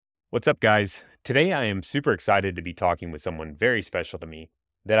What's up, guys? Today I am super excited to be talking with someone very special to me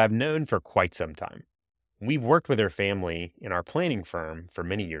that I've known for quite some time. We've worked with her family in our planning firm for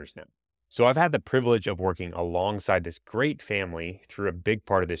many years now. So I've had the privilege of working alongside this great family through a big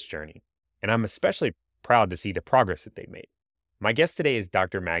part of this journey. And I'm especially proud to see the progress that they've made. My guest today is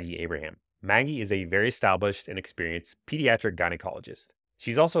Dr. Maggie Abraham. Maggie is a very established and experienced pediatric gynecologist.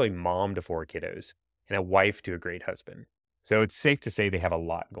 She's also a mom to four kiddos and a wife to a great husband. So it's safe to say they have a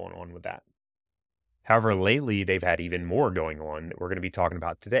lot going on with that. However, lately they've had even more going on that we're going to be talking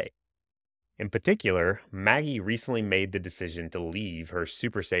about today. In particular, Maggie recently made the decision to leave her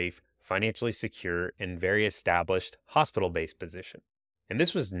super safe, financially secure, and very established hospital based position. And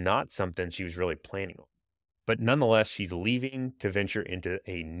this was not something she was really planning on. But nonetheless, she's leaving to venture into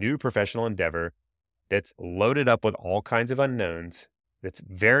a new professional endeavor that's loaded up with all kinds of unknowns, that's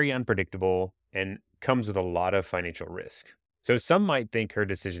very unpredictable, and comes with a lot of financial risk. So some might think her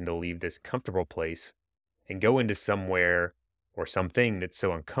decision to leave this comfortable place and go into somewhere or something that's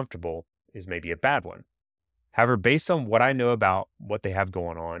so uncomfortable is maybe a bad one. However, based on what I know about what they have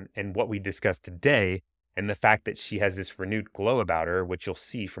going on and what we discussed today, and the fact that she has this renewed glow about her, which you'll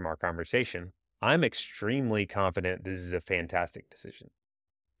see from our conversation, I'm extremely confident this is a fantastic decision.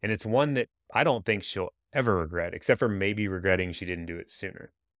 And it's one that I don't think she'll ever regret, except for maybe regretting she didn't do it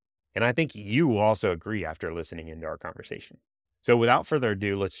sooner. And I think you will also agree after listening into our conversation. So without further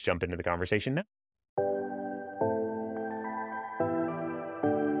ado, let's jump into the conversation now.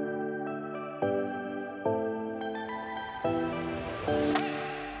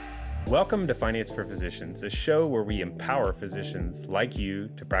 Welcome to Finance for Physicians, a show where we empower physicians like you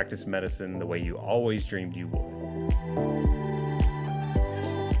to practice medicine the way you always dreamed you would.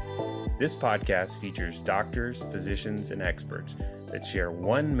 This podcast features doctors, physicians, and experts that share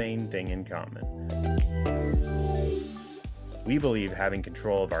one main thing in common. We believe having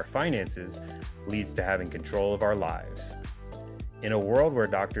control of our finances leads to having control of our lives. In a world where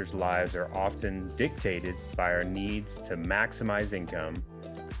doctors' lives are often dictated by our needs to maximize income,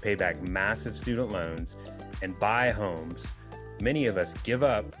 pay back massive student loans, and buy homes, many of us give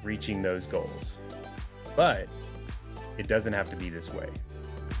up reaching those goals. But it doesn't have to be this way.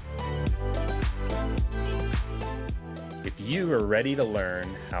 If you are ready to learn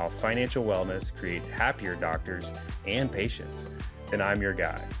how financial wellness creates happier doctors and patients, then I'm your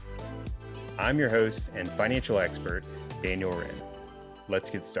guy. I'm your host and financial expert, Daniel Wren. Let's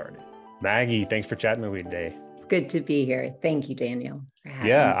get started. Maggie, thanks for chatting with me today. It's good to be here. Thank you, Daniel, for having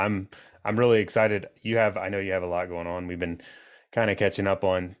Yeah, me. I'm really excited. I know you have a lot going on. We've been kind of catching up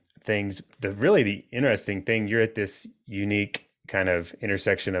on things. The interesting thing, you're at this unique kind of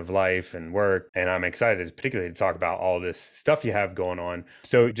intersection of life and work, and I'm excited particularly to talk about all this stuff you have going on.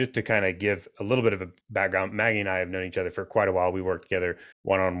 So just to kind of give a little bit of a background, Maggie and I have known each other for quite a while. We worked together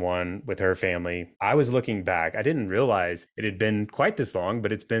one-on-one with her family. I was looking back, I didn't realize it had been quite this long,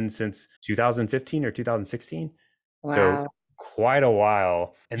 but it's been since 2015 or 2016. So Wow. quite a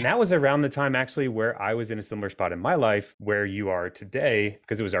while. And that was around the time actually where I was in a similar spot in my life where you are today,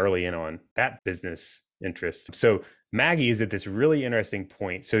 because it was early in on that business interest. So Maggie is at this really interesting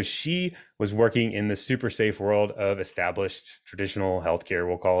point. So she was working in the super safe world of established traditional healthcare,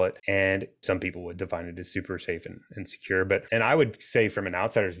 we'll call it. And some people would define it as super safe and secure. And I would say from an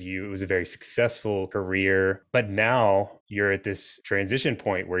outsider's view, it was a very successful career. But now you're at this transition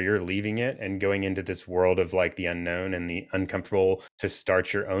point where you're leaving it and going into this world of like the unknown and the uncomfortable to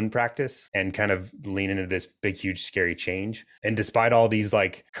start your own practice and kind of lean into this big, huge, scary change. And despite all these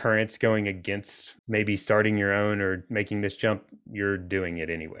like currents going against maybe starting your own or making this jump, you're doing it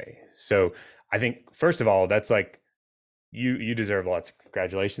anyway. So I think first of all, that's like you deserve lots of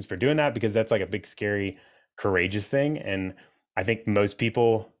congratulations for doing that, because that's like a big, scary, courageous thing. And I think most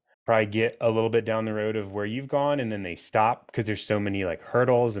people probably get a little bit down the road of where you've gone and then they stop because there's so many like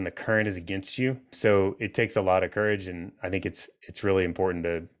hurdles and the current is against you. So it takes a lot of courage, and I think it's really important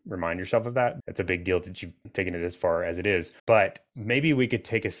to remind yourself of that. It's a big deal that you've taken it as far as it is. But maybe we could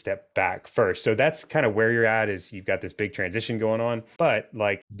take a step back first. So that's kind of where you're at, is you've got this big transition going on. But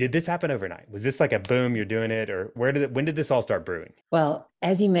like, did this happen overnight? Was this like a boom, you're doing it, or when did this all start brewing? Well,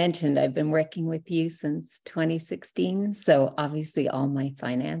 as you mentioned, I've been working with you since 2016. So obviously all my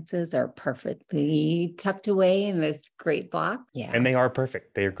finances are perfectly tucked away in this great box. Yeah. And they are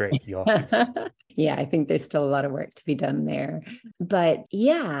perfect. They are great. You all. Yeah, I think there's still a lot of work to be done there. But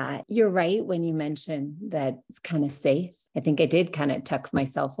yeah, you're right when you mentioned that it's kind of safe. I think I did kind of tuck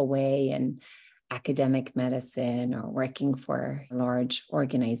myself away in academic medicine or working for a large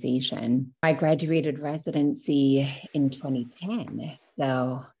organization. I graduated residency in 2010.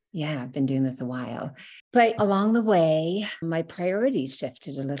 So Yeah, I've been doing this a while. But along the way, my priorities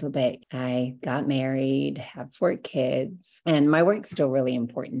shifted a little bit. I got married, have 4 kids, and my work's still really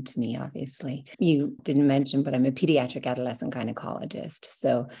important to me, obviously. You didn't mention, but I'm a pediatric adolescent gynecologist.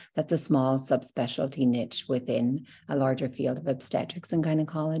 So that's a small subspecialty niche within a larger field of obstetrics and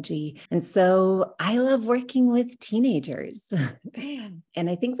gynecology. And so I love working with teenagers. And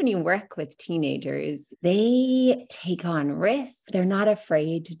I think when you work with teenagers, they take on risks. They're not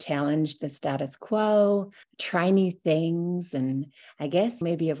afraid to challenge the status quo, try new things. And I guess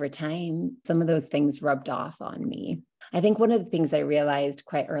maybe over time, some of those things rubbed off on me. I think one of the things I realized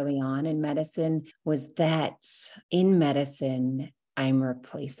quite early on in medicine was that in medicine, I'm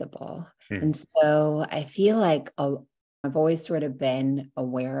replaceable. Hmm. And so I feel like I've always sort of been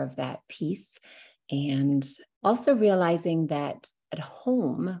aware of that piece, and also realizing that at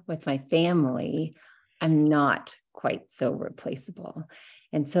home with my family, I'm not quite so replaceable.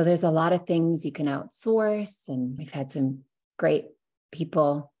 And so there's a lot of things you can outsource. And we've had some great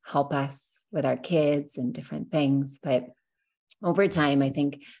people help us with our kids and different things. But over time, I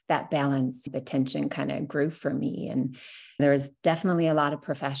think that balance, the tension kind of grew for me. And there was definitely a lot of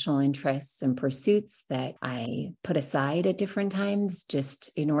professional interests and pursuits that I put aside at different times just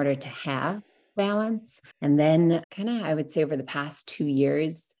in order to have balance. And then I would say over the past 2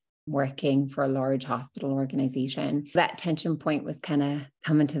 years, working for a large hospital organization, that tension point was kind of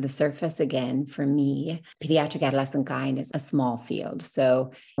coming to the surface again for me. Pediatric adolescent gyne is a small field.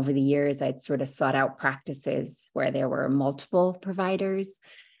 So over the years, I'd sort of sought out practices where there were multiple providers.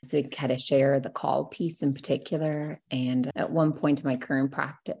 So we kind of share the call piece in particular. And at one point in my current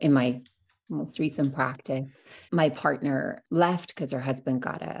practice, in my most recent practice, my partner left because her husband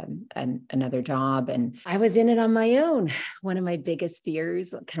got another job, and I was in it on my own. One of my biggest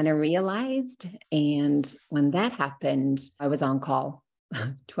fears kind of realized. And when that happened, I was on call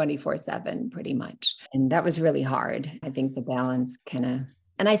 24/7 pretty much. And that was really hard. I think the balance and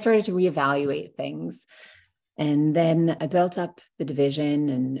I started to reevaluate things. And then I built up the division,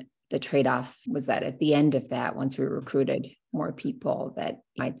 and the trade-off was that at the end of that, once we recruited more people, that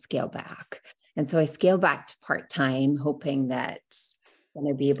I'd scale back. And so I scaled back to part-time, hoping that then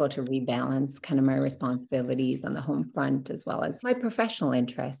I'd be able to rebalance kind of my responsibilities on the home front as well as my professional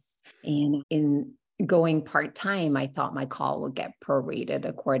interests. And in going part-time, I thought my call would get prorated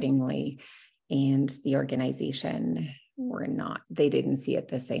accordingly. And the organization they didn't see it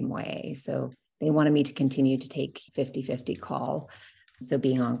the same way. So they wanted me to continue to take 50-50 call. So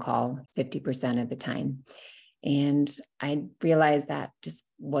being on call 50% of the time. And I realized that just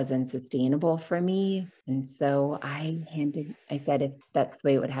wasn't sustainable for me. And so I said, if that's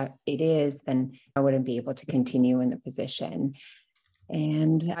the way it is, then I wouldn't be able to continue in the position.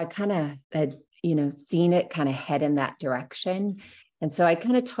 And I kind of had, seen it kind of head in that direction. And so I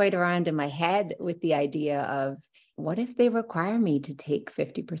kind of toyed around in my head with the idea of, what if they require me to take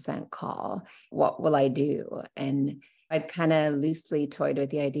 50% call? What will I do? And I'd kind of loosely toyed with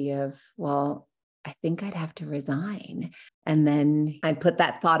the idea of, well, I think I'd have to resign. And then I put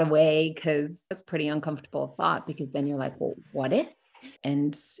that thought away because it's a pretty uncomfortable thought, because then you're like, well, what if?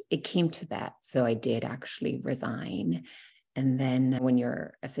 And it came to that. So I did actually resign. And then when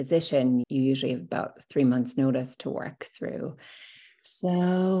you're a physician, you usually have about 3 months notice to work through.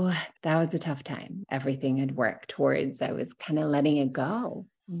 So that was a tough time. Everything had worked towards, I was kind of letting it go.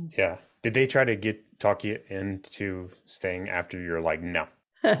 Yeah. Did they try to talk you into staying after you're like, no?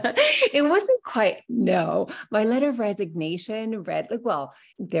 It wasn't quite, no. My letter of resignation read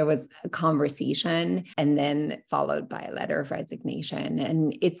there was a conversation and then followed by a letter of resignation.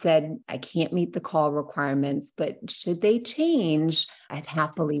 And it said, I can't meet the call requirements, but should they change, I'd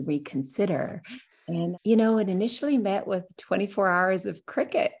happily reconsider. And, it initially met with 24 hours of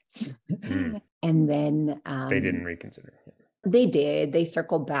crickets. Mm. And then They didn't reconsider. they did. They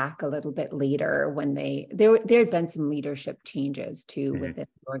circled back a little bit later when there had been some leadership changes too within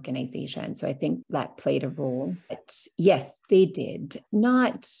the organization. So I think that played a role. But yes, they did.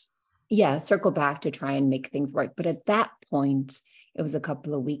 Circle back to try and make things work. But at that point, it was a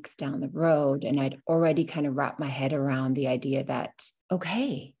couple of weeks down the road, and I'd already kind of wrapped my head around the idea that,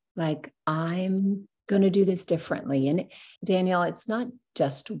 okay, like I'm going to do this differently. And Danielle, it's not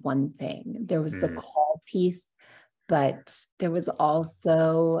just one thing. There was the call piece, but there was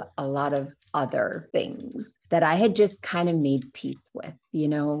also a lot of other things that I had just kind of made peace with.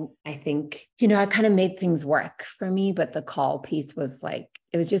 I think, I kind of made things work for me, but the call piece was like,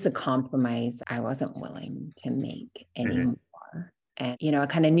 it was just a compromise I wasn't willing to make anymore. And, I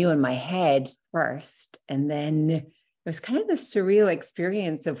kind of knew in my head first, and then it was kind of the surreal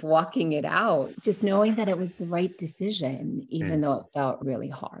experience of walking it out, just knowing that it was the right decision, even Mm, though it felt really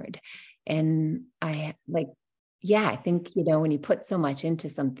hard. And I like, yeah, I think, when you put so much into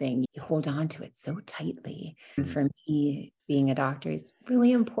something, you hold on to it so tightly. And mhm. for me, being a doctor is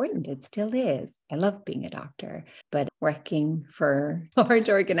really important. It still is. I love being a doctor, but working for large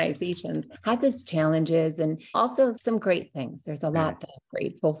organizations has its challenges and also some great things. There's a Mm. lot that I'm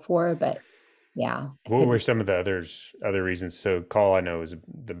grateful for, but yeah, I What could, were some of the other reasons? So call I know is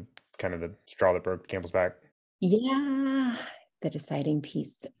the kind of the straw that broke the camel's back. yeah, the deciding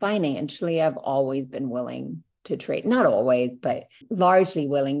piece. Financially, I've always been willing to trade, not always, but largely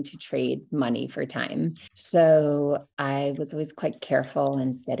willing to trade money for time. So I was always quite careful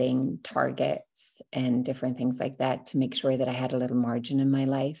in setting targets and different things like that to make sure that I had a little margin in my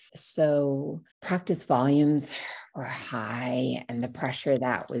life. So practice volumes were high, and the pressure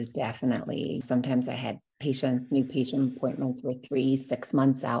that was definitely, sometimes I had new patient appointments were 3, 6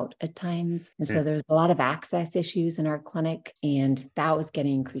 months out at times. And so Mm. there's a lot of access issues in our clinic. And that was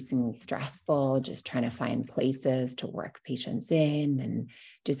getting increasingly stressful, just trying to find places to work patients in and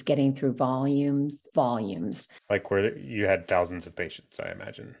just getting through volumes. Like where you had thousands of patients, I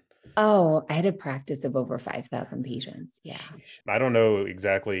imagine. Oh, I had a practice of over 5,000 patients. Yeah. Sheesh. I don't know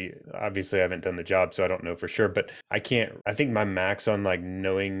exactly. Obviously, I haven't done the job, so I don't know for sure. But I can't. I think my max on like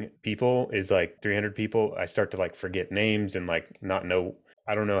knowing people is like 300 people. I start to like forget names and like not know.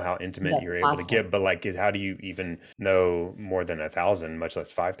 I don't know how intimate That's you're able to possible. get, but like, how do you even know more than 1,000, much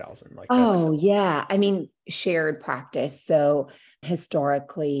less 5,000? Like that's. Oh, yeah. I mean, shared practice. So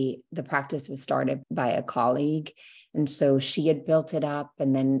historically, the practice was started by a colleague. And so she had built it up,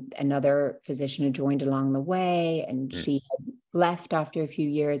 and then another physician had joined along the way, and Mm, she had left after a few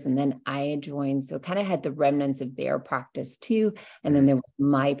years, and then I had joined. So kind of had the remnants of their practice too. And then mm, there were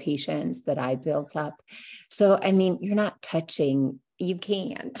my patients that I built up. So, I mean, you're not touching, you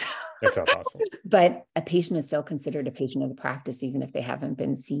can't. that's not possible. But a patient is still considered a patient of the practice, even if they haven't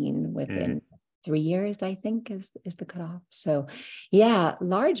been seen Mm. within 3 years, I think is the cutoff. So yeah,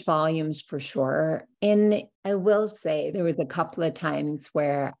 large volumes for sure. And I will say there was a couple of times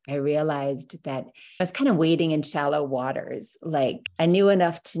where I realized that I was kind of wading in shallow waters. Like I knew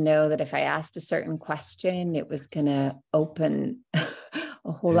enough to know that if I asked a certain question, it was going to open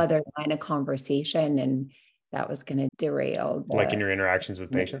a whole Mm. other line of conversation, and that was going to derail Like in the your interactions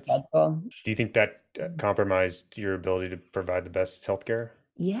with patients. schedule. Do you think that compromised your ability to provide the best healthcare?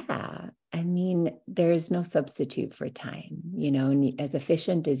 Yeah. I mean, there's no substitute for time, and as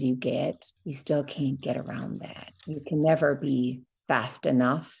efficient as you get, you still can't get around that. You can never be fast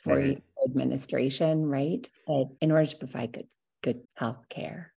enough for Hmm. administration, right? But in order to provide good health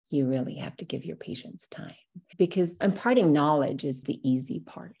care, you really have to give your patients time, because imparting knowledge is the easy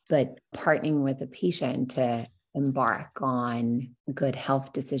part, but partnering with a patient to embark on good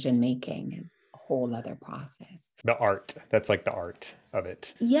health decision making is a whole other process. The art. That's like the art of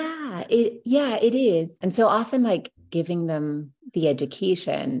it. Yeah, it is. And so often like giving them the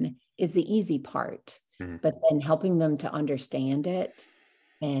education is the easy part, Hmm. but then helping them to understand it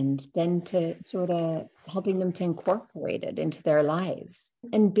and then to sort of helping them to incorporate it into their lives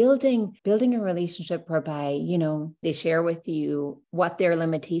and building a relationship whereby, they share with you what their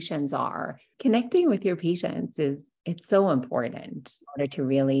limitations are. Connecting with your patients it's so important in order to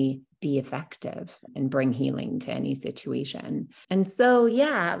really be effective and bring healing to any situation. And so,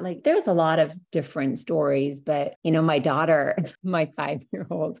 yeah, like there's a lot of different stories, but my daughter, my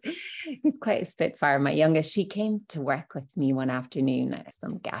 5-year-old, is quite a spitfire. My youngest, she came to work with me one afternoon at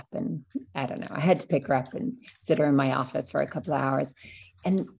some gap, and I don't know, I had to pick her up and sit her in my office for a couple of hours.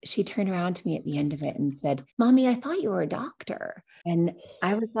 And she turned around to me at the end of it and said, "Mommy, I thought you were a doctor." And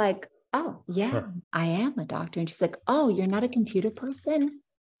I was like, "Oh, yeah, Huh. I am a doctor." And she's like, "Oh, you're not a computer person?"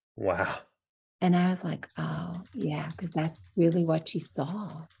 Wow. And I was like, "Oh, yeah," because that's really what she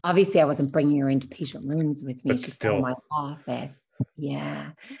saw. Obviously, I wasn't bringing her into patient rooms with me. But She sat in still, my office.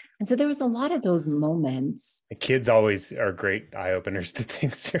 Yeah. And so there was a lot of those moments. the kids always are great eye openers to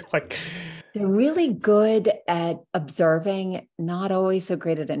things. They're like, They're really good at observing, not always so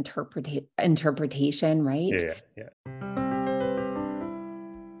great at interpretation, right? yeah, yeah.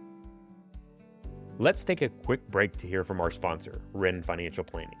 Let's take a quick break to hear from our sponsor, Ren Financial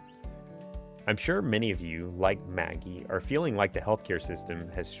Planning. I'm sure many of you, like Maggie, are feeling like the healthcare system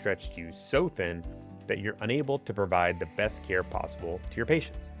has stretched you so thin that you're unable to provide the best care possible to your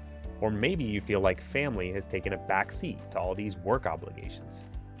patients. Or maybe you feel like family has taken a backseat to all these work obligations.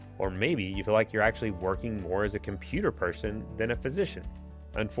 Or maybe you feel like you're actually working more as a computer person than a physician.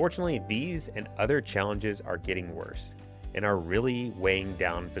 Unfortunately, these and other challenges are getting worse and are really weighing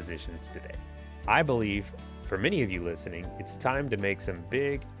down physicians today. I believe for many of you listening, it's time to make some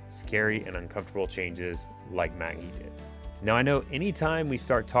big, scary, and uncomfortable changes like Maggie did. Now, I know anytime we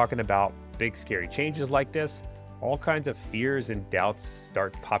start talking about big, scary changes like this, all kinds of fears and doubts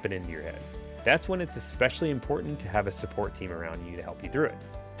start popping into your head. That's when it's especially important to have a support team around you to help you through it.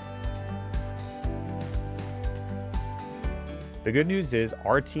 The good news is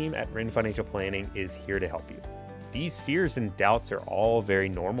our team at Ren Financial Planning is here to help you. These fears and doubts are all very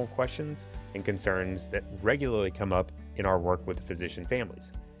normal questions and concerns that regularly come up in our work with physician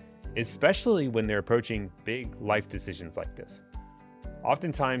families, especially when they're approaching big life decisions like this.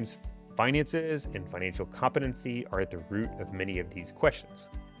 Oftentimes, finances and financial competency are at the root of many of these questions.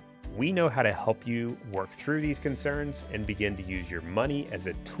 We know how to help you work through these concerns and begin to use your money as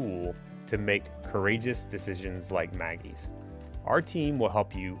a tool to make courageous decisions like Maggie's. Our team will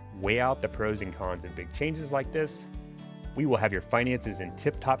help you weigh out the pros and cons of big changes like this. We will have your finances in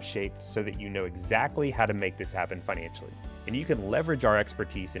tip-top shape so that you know exactly how to make this happen financially. And you can leverage our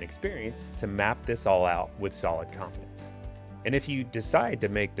expertise and experience to map this all out with solid confidence. And if you decide to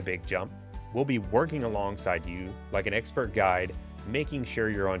make the big jump, we'll be working alongside you like an expert guide, making sure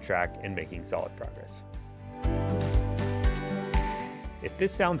you're on track and making solid progress. If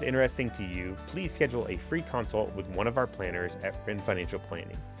this sounds interesting to you, please schedule a free consult with one of our planners at Ren Financial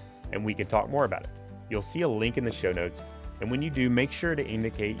Planning, and we can talk more about it. You'll see a link in the show notes, and when you do, make sure to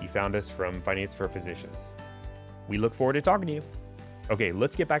indicate you found us from Finance for Physicians. We look forward to talking to you. Okay,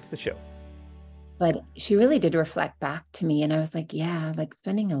 let's get back to the show. But she really did reflect back to me. And I was like, yeah, like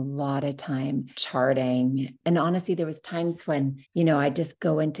spending a lot of time charting. And honestly, there was times when, I'd just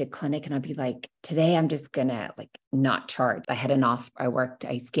go into clinic and I'd be like, today I'm just gonna like not chart.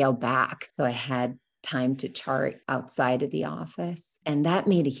 I scaled back. So I had time to chart outside of the office. And that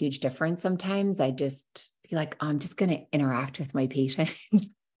made a huge difference. Sometimes I just be like, I'm just gonna interact with my patients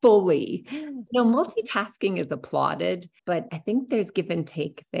fully. Multitasking is applauded, but I think there's give and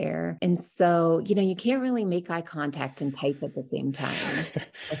take there. And so, you can't really make eye contact and type at the same time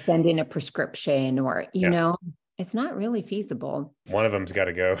or send in a prescription or, it's not really feasible. One of them's got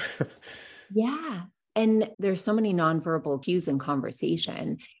to go. Yeah. And there's so many nonverbal cues in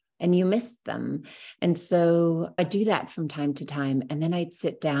conversation and you miss them. And so I do that from time to time. And then I'd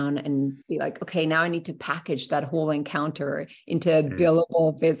sit down and be like, okay, now I need to package that whole encounter into a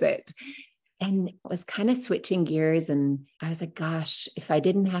billable visit. And it was kind of switching gears. And I was like, gosh, if I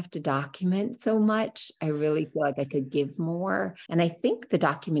didn't have to document so much, I really feel like I could give more. And I think the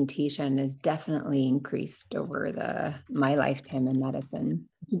documentation has definitely increased over my lifetime in medicine.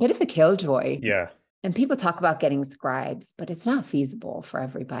 It's a bit of a killjoy. Yeah. And people talk about getting scribes, but it's not feasible for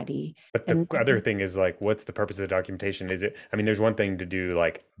everybody. But the other thing is like, what's the purpose of the documentation? There's one thing to do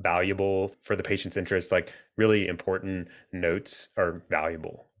like valuable for the patient's interest, like really important notes are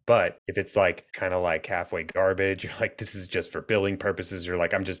valuable. But if it's like kind of like halfway garbage, you're like, this is just for billing purposes, or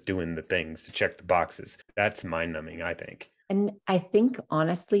like, I'm just doing the things to check the boxes. That's mind numbing, I think. And I think,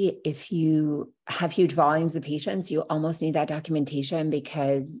 honestly, if you have huge volumes of patients, you almost need that documentation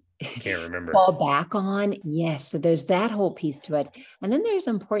because can't remember. Fall back on. Yes. So there's that whole piece to it. And then there's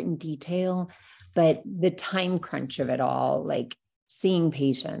important detail, but the time crunch of it all, like seeing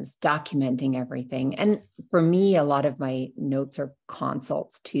patients, documenting everything. And for me, a lot of my notes are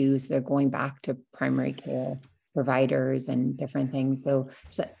consults too. So they're going back to primary care providers and different things. So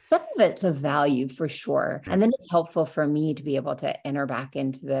some of it's of value for sure. And then it's helpful for me to be able to enter back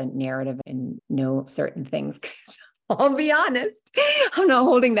into the narrative and know certain things. I'll be honest, I'm not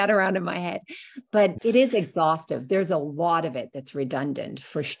holding that around in my head, but it is exhaustive. There's a lot of it that's redundant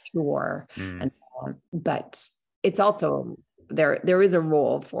for sure. And, but it's also, there is a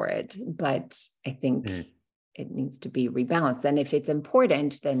role for it, but I think it needs to be rebalanced. And if it's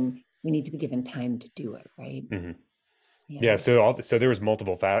important, then we need to be given time to do it, right? Mm-hmm. Yeah. So there was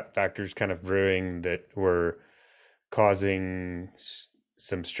multiple factors kind of brewing that were causing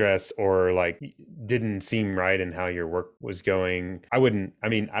some stress or like didn't seem right in how your work was going. I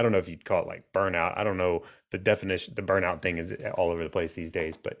don't know if you'd call it like burnout. I don't know the definition. The burnout thing is all over the place these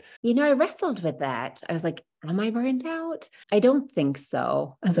days, but I wrestled with that. I was like, am I burned out? I don't think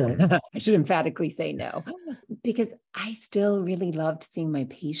so. I should emphatically say no, because I still really loved seeing my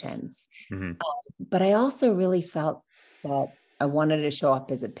patients. But I also really felt that I wanted to show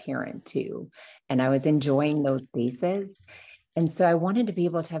up as a parent too. And I was enjoying those days. And so I wanted to be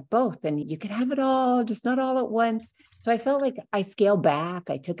able to have both, and you could have it all, just not all at once. So I felt like I scaled back.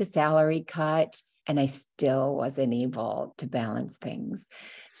 I took a salary cut and I still wasn't able to balance things.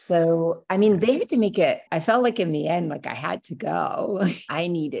 So, they had to make it, I felt like in the end, like I had to go, I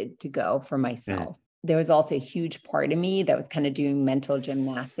needed to go for myself. there was also a huge part of me that was kind of doing mental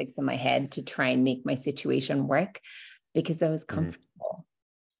gymnastics in my head to try and make my situation work because I was Mm-hmm. comfortable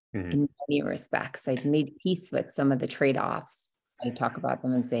Mm-hmm. in many respects. I'd made peace with some of the trade-offs. I talk about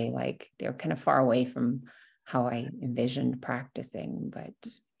them and say like they're kind of far away from how I envisioned practicing, but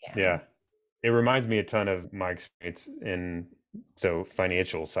yeah. Yeah. It reminds me a ton of my experience in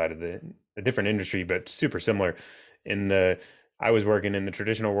financial side of a different industry, but super similar. In the I was working in the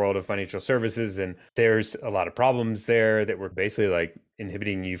traditional world of financial services, and there's a lot of problems there that were basically like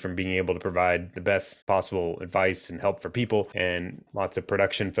inhibiting you from being able to provide the best possible advice and help for people, and lots of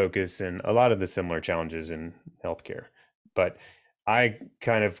production focus and a lot of the similar challenges in healthcare. But I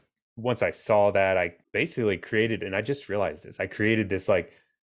kind of once I saw that, I basically created, and I just realized this, I created this like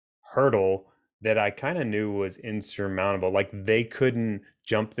hurdle that I kind of knew was insurmountable. Like they couldn't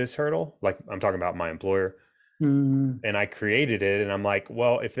jump this hurdle. Like I'm talking about my employer, Mm, and I created it. And I'm like,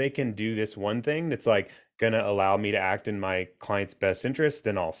 well, if they can do this one thing that's like going to allow me to act in my client's best interest,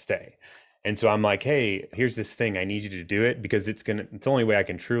 then I'll stay. And so I'm like, hey, here's this thing. I need you to do it because it's the only way I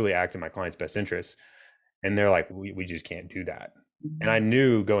can truly act in my client's best interest. And they're like, we just can't do that. And I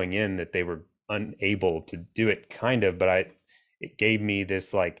knew going in that they were unable to do it kind of, but it gave me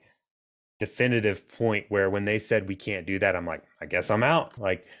this like definitive point where when they said we can't do that, I'm like, I guess I'm out.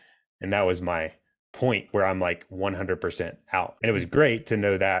 Like, and that was my point where I'm like 100% out. And it was great to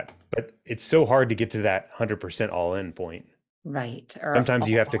know that, but it's so hard to get to that 100% all in point. right. Or Sometimes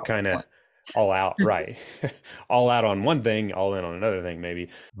you all have to kind of out. all out, right? All out on one thing, all in on another thing, maybe.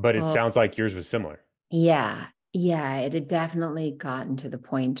 But it Well, sounds like yours was similar. yeah. Yeah. It had definitely gotten to the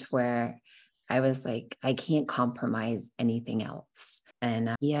point where I was like, I can't compromise anything else.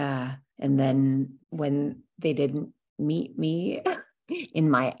 And yeah. And then when they didn't meet me in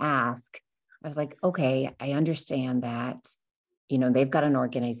my ask, I was like, okay, I understand that, they've got an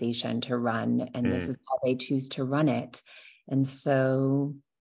organization to run and this Mm. is how they choose to run it. And so,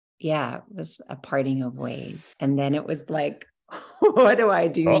 yeah, it was a parting of ways. And then it was like, what do I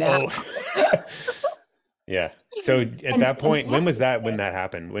do now? Uh-oh. Yeah. So at that And point, I have when was to that when say, that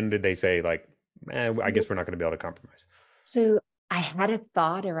happened? When did they say like, I so, guess we're not going to be able to compromise? so I had a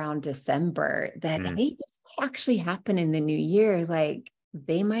thought around December that, Mm. hey, this might actually happen in the new year. Like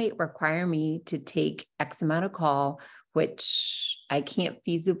they might require me to take X amount of call, which I can't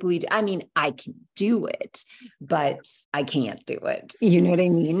feasibly do. I mean, I can do it, but I can't do it. You know what I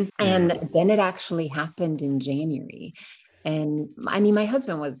mean? Mm. And then it actually happened in January. And I mean, my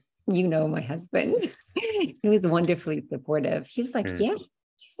husband was, my husband, he was wonderfully supportive. He was like, Mm. yeah, do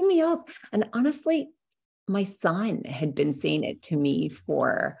something else. And honestly, my son had been saying it to me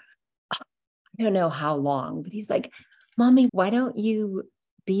for I don't know how long, but he's like, Mommy, why don't you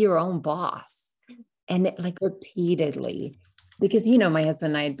be your own boss? And like repeatedly, because, my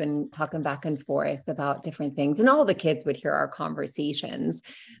husband and I had been talking back and forth about different things, and all the kids would hear our conversations,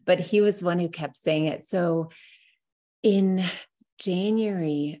 but he was the one who kept saying it. So in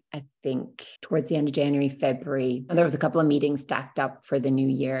January, I think towards the end of January, February, there was a couple of meetings stacked up for the new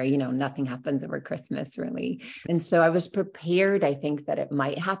year. Nothing happens over Christmas really. And so I was prepared, I think that it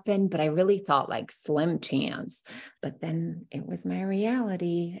might happen, but I really thought like slim chance. But then it was my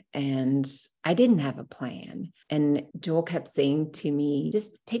reality and I didn't have a plan. And Joel kept saying to me,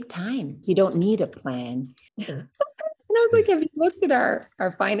 just take time. You don't need a plan. And I was like, have you looked at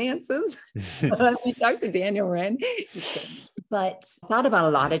our finances? We talked to Daniel Wren. Just kidding. But thought about a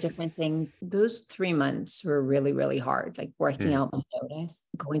lot of different things. Those 3 months were really, really hard, like working Mm. out my notice,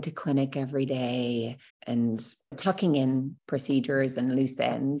 going to clinic every day and tucking in procedures and loose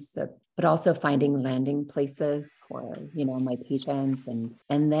ends. But also finding landing places for, my patients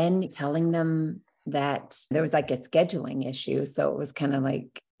and then telling them that there was like a scheduling issue. So it was kind of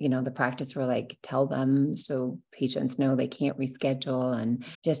like, the practice were like, tell them so patients know they can't reschedule and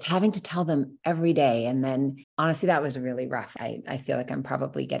just having to tell them every day. And then honestly, that was really rough. I feel like I'm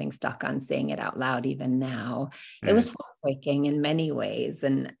probably getting stuck on saying it out loud even now. It Mm. was heartbreaking in many ways.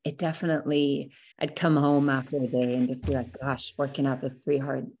 And it definitely, I'd come home after a day and just be like, gosh, working out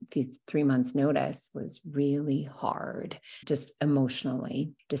these 3 months notice was really hard, just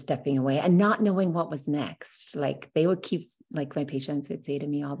emotionally, just stepping away and not knowing what was next. Like they would keep, like my patients would say to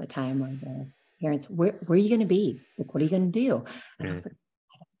me all the time, or their parents, where are you going to be? Like, what are you going to do? And I Mm. was like,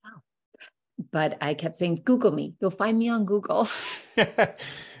 I don't know. But I kept saying, Google me. You'll find me on Google. Wherever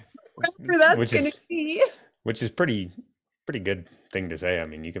that's which going to is be. which is pretty good thing to say. I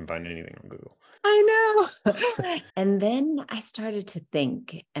mean, you can find anything on Google. I know. And then I started to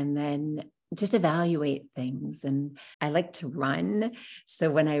think, and then just evaluate things. And I like to run. So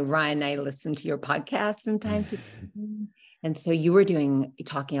when I run, I listen to your podcast from time to time. And so you were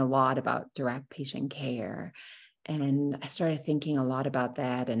talking a lot about direct patient care. And I started thinking a lot about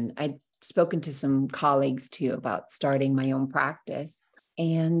that. And I'd spoken to some colleagues too about starting my own practice.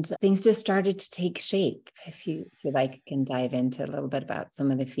 And things just started to take shape. If you like, I can dive into a little bit about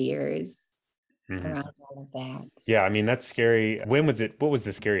some of the fears Mhm. around all of that. Yeah, I mean, that's scary. When was it? What was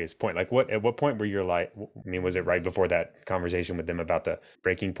the scariest point? Like, at what point were you like, I mean, was it right before that conversation with them about the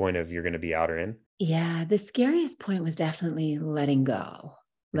breaking point of you're going to be out or in? Yeah, the scariest point was definitely Mm. letting go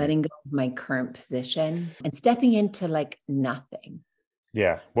of my current position and stepping into like nothing.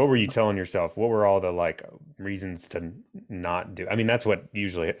 Yeah. What were you telling yourself? What were all the like reasons to not do? I mean, that's what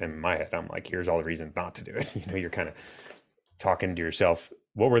usually in my head, I'm like, here's all the reasons not to do it. You're kind of talking to yourself.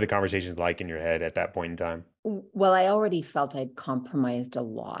 What were the conversations like in your head at that point in time? Well, I already felt I'd compromised a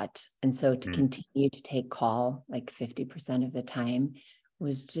lot. And so to Mm. continue to take call like 50% of the time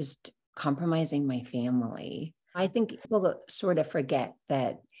was just compromising my family. I think people sort of forget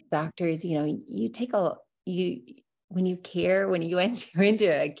that doctors, you take a, you, when you care, when you enter into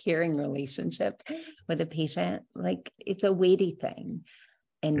a caring relationship with a patient, like it's a weighty thing.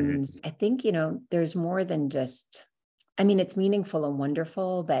 Hmm. And I think, there's more than just, I mean, it's meaningful and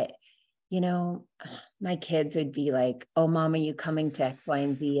wonderful, but you know, my kids would be like, "Oh, mom, are you coming to X, Y,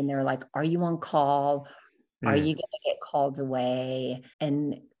 and Z?" And they're like, "Are you on call? Are Mm. you going to get called away?"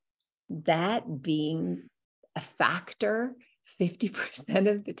 And that being a factor 50%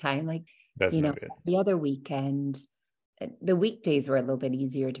 of the time, like, That's not good. the other weekend, the weekdays were a little bit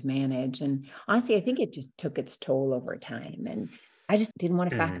easier to manage. And honestly, I think it just took its toll over time. And I just didn't want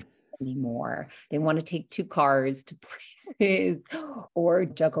to Hmm. factor anymore. Didn't want to take two cars to places or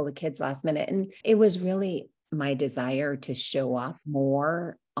juggle the kids last minute. And it was really my desire to show up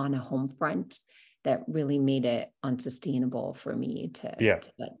more on a home front that really made it unsustainable for me Yeah.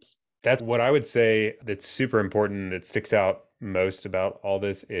 to That's what I would say that's super important that sticks out most about all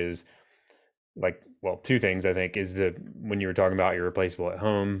this is like, well, two things I think is that when you were talking about you're replaceable at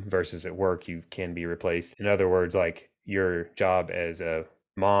home versus at work, you can be replaced. In other words, like your job as a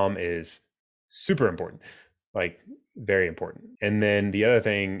mom is super important, like very important. And then the other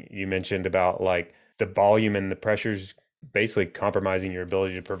thing you mentioned about like the volume and the pressures basically compromising your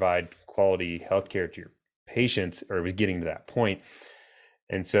ability to provide quality healthcare to your patients, or it was getting to that point.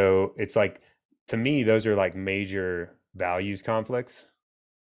 And so it's like, to me, those are like major values conflicts.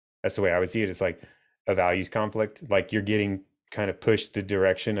 That's the way I would see it. It's like a values conflict. Like you're getting kind of pushed the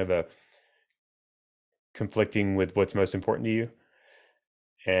direction of a conflicting with what's most important to you.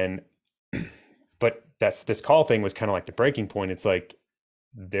 And, but this call thing was kind of like the breaking point. It's like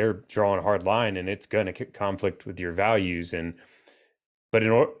they're drawing a hard line and it's going to conflict with your values. And, but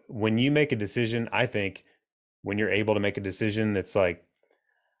when you make a decision, I think when you're able to make a decision that's like,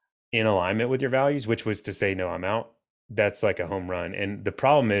 in alignment with your values, which was to say, no, I'm out, that's like a home run. And the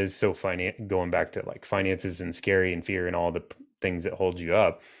problem is, so going back to like finances and scary and fear and all the things that hold you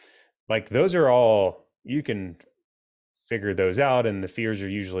up, like those are all, you can figure those out. And the fears are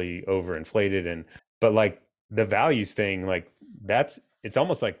usually overinflated. And, but like the values thing, like it's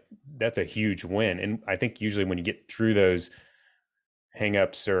almost like that's a huge win. And I think usually when you get through those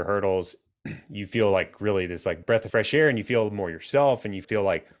hangups or hurdles, you feel like really this like breath of fresh air and you feel more yourself and you feel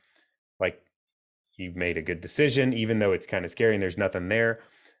like you've made a good decision, even though it's kind of scary and there's nothing there.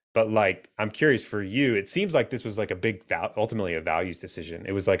 But like, I'm curious for you, it seems like this was like a big, ultimately a values decision.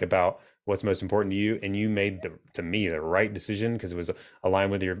 It was like about what's most important to you. And you made to me, the right decision because it was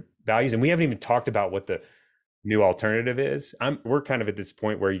aligned with your values. And we haven't even talked about what the new alternative is. We're kind of at this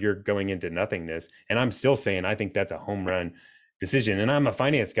point where you're going into nothingness. And I'm still saying, I think that's a home run decision. And I'm a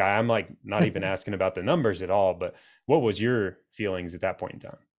finance guy. I'm like, not even asking about the numbers at all. But what was your feelings at that point in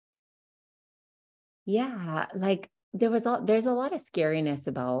time? Yeah, like there's a lot of scariness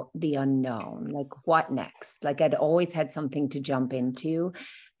about the unknown, like what next? Like I'd always had something to jump into,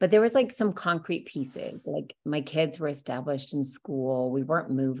 but there was like some concrete pieces. Like my kids were established in school, we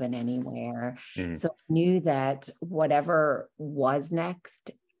weren't moving anywhere. Mm. So I knew that whatever was next,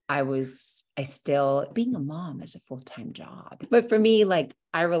 I still being a mom is a full-time job. But for me, like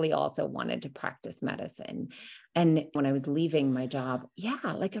I really also wanted to practice medicine. And when I was leaving my job, yeah,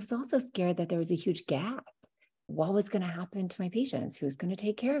 like I was also scared that there was a huge gap. What was going to happen to my patients? Who's going to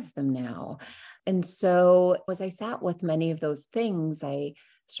take care of them now? And so as I sat with many of those things, I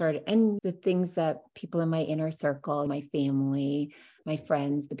started, and the things that people in my inner circle, my family, my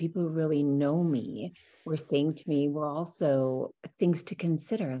friends, the people who really know me were saying to me were also things to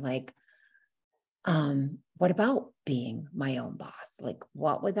consider, like, What about being my own boss? Like,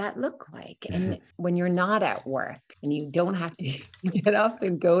 what would that look like? And when you're not at work and you don't have to get up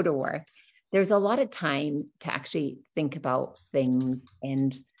and go to work, there's a lot of time to actually think about things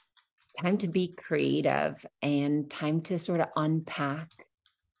and time to be creative and time to sort of unpack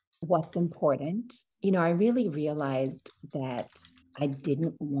what's important. I really realized that I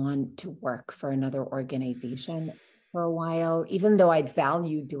didn't want to work for another organization for a while, even though I'd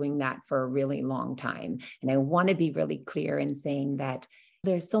valued doing that for a really long time. And I want to be really clear in saying that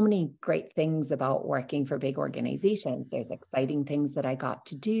there's so many great things about working for big organizations. There's exciting things that I got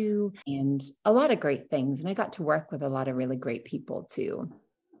to do and a lot of great things. And I got to work with a lot of really great people too.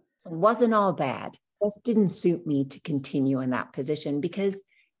 So it wasn't all bad. Just didn't suit me to continue in that position because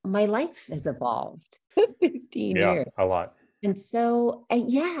my life has evolved 15 Yeah, years. a lot. And so,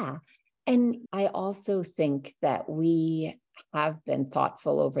 yeah. And I also think that we have been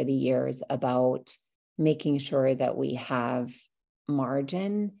thoughtful over the years about making sure that we have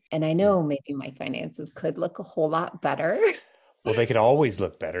margin. And I Mm. know maybe my finances could look a whole lot better. Well, they could always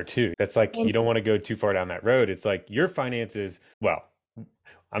look better too. That's like, And you don't want to go too far down that road. It's like your finances, well,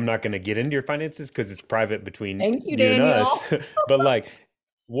 I'm not going to get into your finances because it's private between thank you, you and us. Daniel. But like,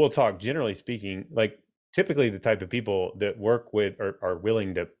 we'll talk generally speaking, like typically the type of people that work with or are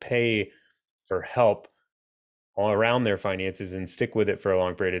willing to pay for help all around their finances and stick with it for a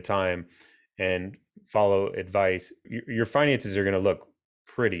long period of time and follow advice, your finances are going to look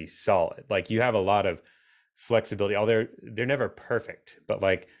pretty solid. Like you have a lot of flexibility. Although they're never perfect, but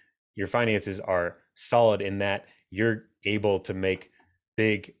like your finances are solid in that you're able to make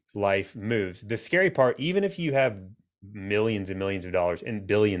big life moves. The scary part, even if you have millions and millions of dollars and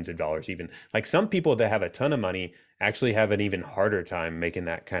billions of dollars, even like some people that have a ton of money actually have an even harder time making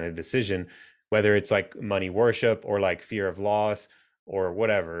that kind of decision, whether it's like money worship or like fear of loss or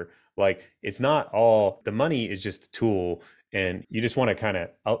whatever. Like it's not all the money is just a tool, and you just want to kind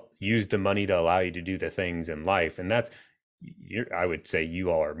of use the money to allow you to do the things in life. And that's, I would say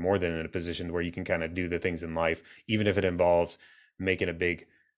you all are more than in a position where you can kind of do the things in life, even if it involves making a big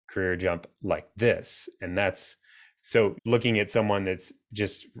career jump like this. And that's so looking at someone that's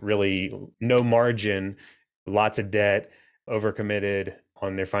just really no margin, lots of debt, overcommitted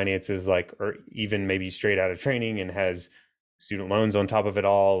on their finances, like, or even maybe straight out of training and has student loans on top of it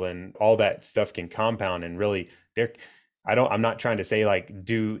all, and all that stuff can compound and really they're I'm not trying to say like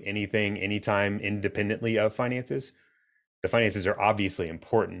do anything anytime independently of finances. The finances are obviously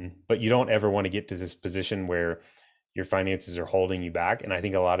important, but you don't ever want to get to this position where your finances are holding you back. And I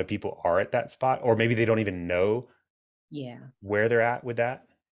think a lot of people are at that spot, or maybe they don't even know yeah. where they're at with that.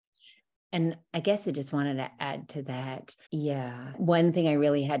 And I guess I just wanted to add to that. Yeah. One thing I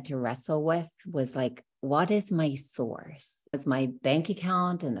really had to wrestle with was like, what is my source? Is my bank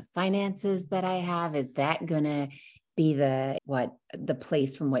account and the finances that I have, is that going to be the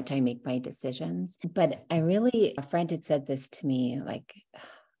place from which I make my decisions? But a friend had said this to me like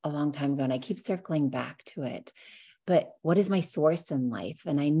a long time ago, and I keep circling back to it. But what is my source in life?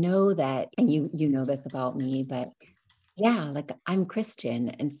 And I know that, and you know this about me, but yeah, like I'm Christian.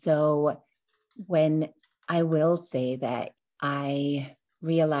 And so when I will say that I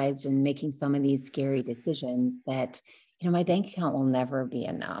realized in making some of these scary decisions that, my bank account will never be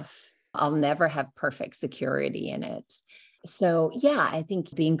enough. I'll never have perfect security in it. So, yeah, I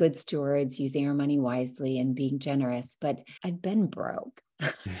think being good stewards, using our money wisely and being generous, but I've been broke.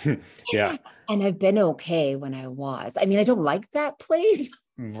 Yeah. And I've been okay when I was. I mean, I don't like that place.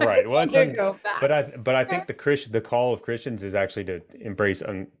 I Right. Well, want to go back. but I think the call of Christians is actually to embrace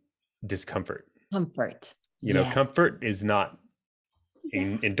discomfort. Comfort. Yes. Comfort is not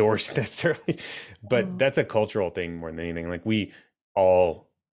Yeah. endorsed necessarily, but that's a cultural thing more than anything. Like we all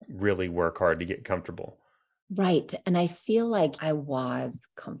really work hard to get comfortable. Right. And I feel like I was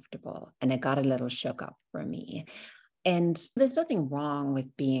comfortable and it got a little shook up for me. And there's nothing wrong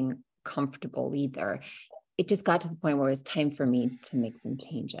with being comfortable either. It just got to the point where it was time for me to make some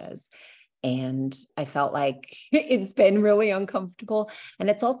changes. And I felt like it's been really uncomfortable. And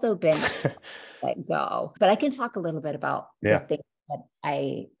it's also been let go. But I can talk a little bit about the Yeah. things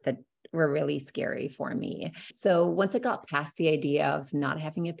that were really scary for me. So once I got past the idea of not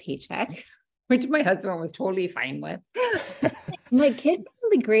having a paycheck, which my husband was totally fine with. My kids were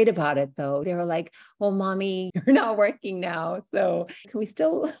really great about it though. They were like, well, mommy, you're not working now. So can we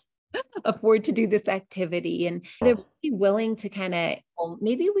still afford to do this activity? And they're Oh. pretty willing to kind of, well,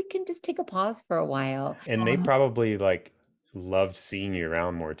 maybe we can just take a pause for a while. And they probably like loved seeing you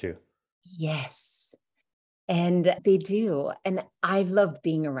around more too. Yes. And they do. And I've loved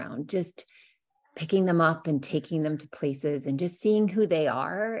being around. Just picking them up and taking them to places and just seeing who they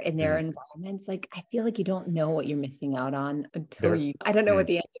are in their Mhm. environments. Like, I feel like you don't know what you're missing out on until There you, I don't know what mm,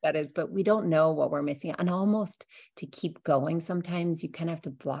 the end of that is, but we don't know what we're missing. And almost to keep going, sometimes you kind of have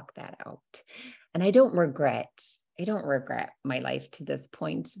to block that out. And I don't regret my life to this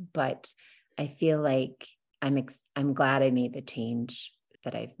point, but I feel like I'm glad I made the change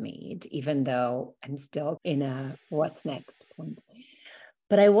that I've made, even though I'm still in a what's next point.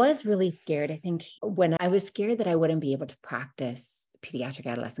 But I was really scared. I think when I was scared that I wouldn't be able to practice pediatric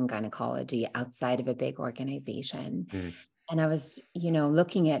adolescent gynecology outside of a big organization. mm, And I was,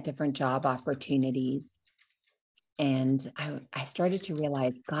 looking at different job opportunities. And I started to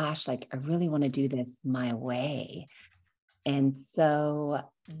realize, gosh, like I really want to do this my way. And so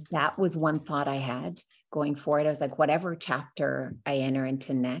that was one thought I had going forward. I was like, whatever chapter I enter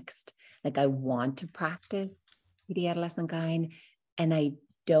into next, like I want to practice PD adolescent gyn, and I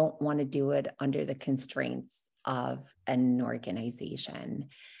don't want to do it under the constraints of an organization.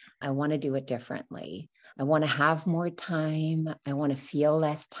 I want to do it differently. I want to have more time. I want to feel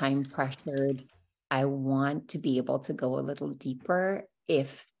less time pressured. I want to be able to go a little deeper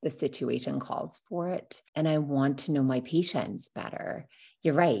if the situation calls for it. And I want to know my patients better.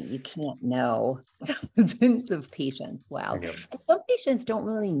 You're right. You can't know thousands of patients well. yep, And some patients don't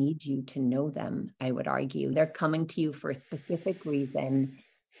really need you to know them, I would argue. They're coming to you for a specific reason,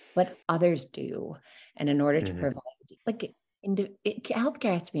 but others do. And in order to mhm, provide, like,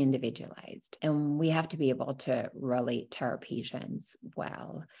 healthcare has to be individualized, and we have to be able to relate to our patients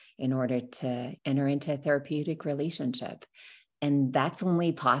well in order to enter into a therapeutic relationship. And that's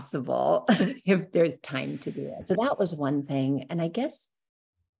only possible if there's time to do it. So that was one thing. And I guess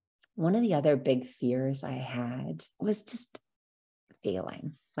one of the other big fears I had was just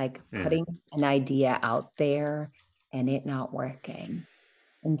failing, like mhm, putting an idea out there and it not working.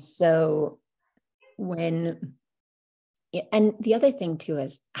 And so when, yeah, and the other thing too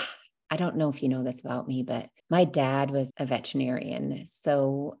is, I don't know if you know this about me, but my dad was a veterinarian.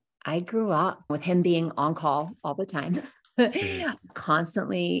 So I grew up with him being on call all the time, mhm,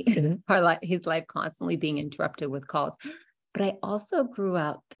 constantly, his life constantly being interrupted with calls. But I also grew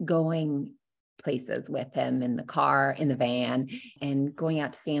up going places with him in the car, in the van, and going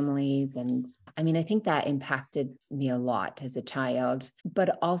out to families. And I mean, I think that impacted me a lot as a child.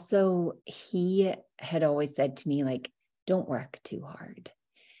 But also, he had always said to me, like, don't work too hard.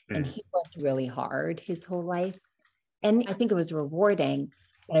 And mhm, he worked really hard his whole life. And I think it was rewarding,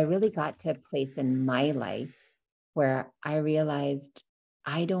 but I really got to a place in my life where I realized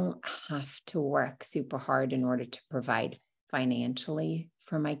I don't have to work super hard in order to provide financially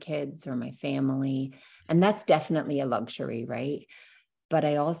for my kids or my family. And that's definitely a luxury, right? But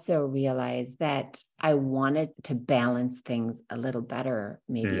I also realized that I wanted to balance things a little better,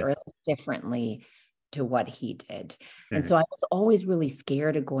 maybe, mhm, or a little differently to what he did. And mhm, so I was always really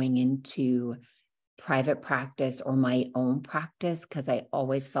scared of going into private practice or my own practice because I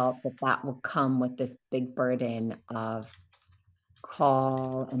always felt that that would come with this big burden of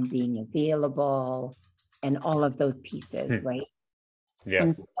call and being available and all of those pieces, hmm, right? yeah,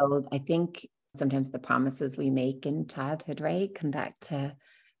 And so I think sometimes the promises we make in childhood, right, come back to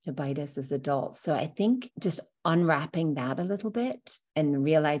bite us as adults. So I think just unwrapping that a little bit and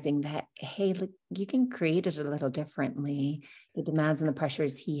realizing that, hey, look, you can create it a little differently. The demands and the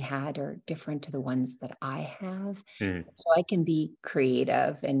pressures he had are different to the ones that I have. mhm, So I can be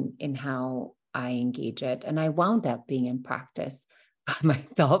creative in how I engage it. And I wound up being in practice by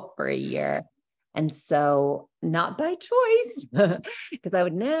myself for a year. And so, not by choice, because I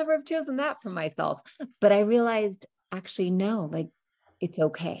would never have chosen that for myself. But I realized actually, no, like it's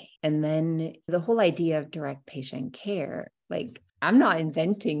okay. And then the whole idea of direct patient care, like I'm not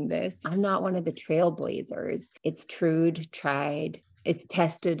inventing this. I'm not one of the trailblazers. It's tried, it's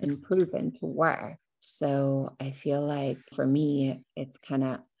tested and proven to work. So I feel like for me, it's kind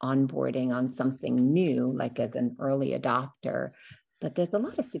of onboarding on something new, like as an early adopter, but there's a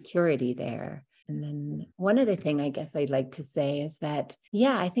lot of security there. And then one other thing I guess I'd like to say is that,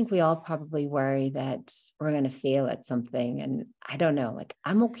 yeah, I think we all probably worry that we're going to fail at something. And I don't know, like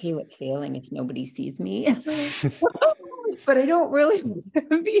I'm okay with failing if nobody sees me. But I don't really want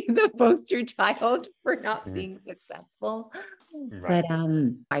to be the poster child for not mhm, being successful. right, But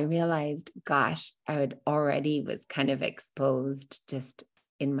I realized, gosh, I had already was kind of exposed just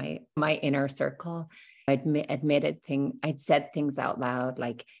in my inner circle. I'd said things out loud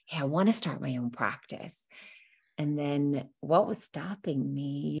like, hey, I want to start my own practice. And then what was stopping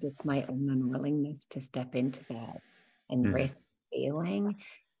me, just my own unwillingness to step into that and mhm, risk failing.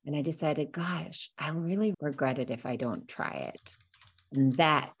 And I decided, gosh, I'll really regret it if I don't try it. And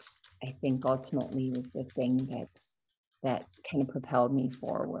that, I think, ultimately was the thing that kind of propelled me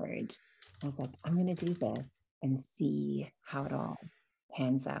forward. I was like, I'm going to do this and see how it all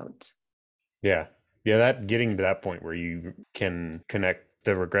pans out. Yeah. Yeah, that getting to that point where you can connect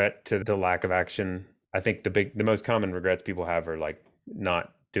the regret to the lack of action. I think the most common regrets people have are like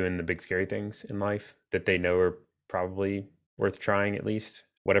not doing the big scary things in life that they know are probably worth trying at least.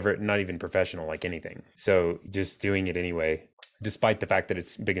 Whatever, not even professional, like anything. So just doing it anyway, despite the fact that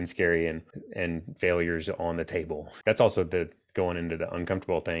it's big and scary and failures on the table. That's also the going into the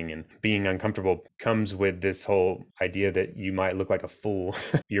uncomfortable thing, and being uncomfortable comes with this whole idea that you might look like a fool.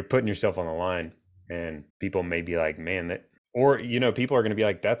 You're putting yourself on the line, and people may be like, man, that, or people are going to be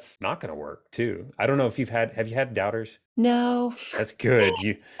like, that's not going to work too. I don't know if have you had doubters? No. That's good.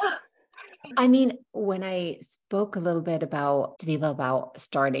 You I mean, when I spoke a little bit to people about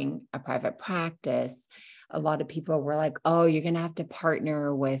starting a private practice, a lot of people were like, oh, you're going to have to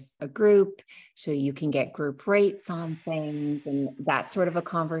partner with a group so you can get group rates on things and that sort of a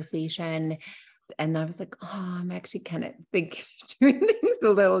conversation. And I was like, oh, I'm actually kind of doing things a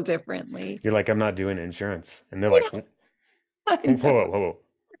little differently. you're like, I'm not doing insurance, and they're like, Yes, whoa, I whoa, know. whoa.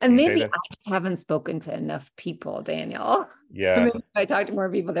 Can And you say maybe that? I just haven't spoken to enough people, Daniel. I Yeah. mean, if I talk to more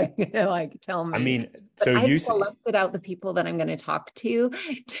people, they're gonna like tell I me. mean, But so I've you selected out the people that I'm going to talk to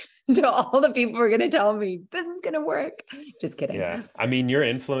all the people who are going to tell me this is going to work. Just kidding. Yeah. I mean, your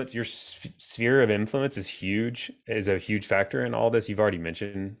influence, your sphere of influence is a huge factor in all this. You've already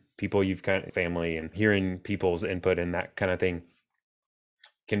mentioned people you've kind of family, and hearing people's input and that kind of thing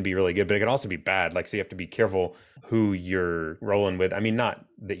can be really good, but it can also be bad. Like, so you have to be careful who you're rolling with. I mean, not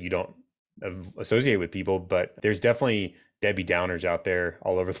that you don't associate with people, but there's definitely Debbie Downers out there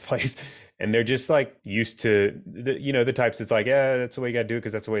all over the place. And they're just like used to the types that's like, yeah, that's the way you got to do it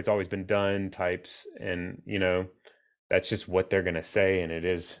because that's the way it's always been done types. And, that's just what they're going to say. And it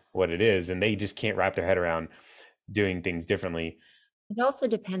is what it is. And they just can't wrap their head around doing things differently. It also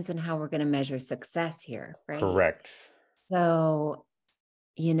depends on how we're going to measure success here, right? Correct. So,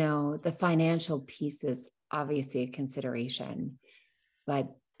 the financial piece is obviously a consideration, but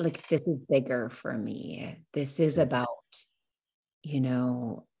like this is bigger for me. This is Mm, about, you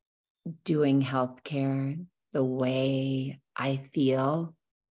know, doing healthcare the way I feel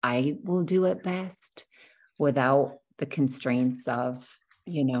I will do it best without the constraints of,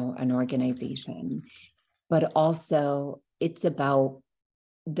 an organization. But also, it's about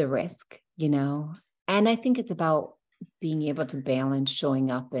the risk, and I think it's about being able to balance showing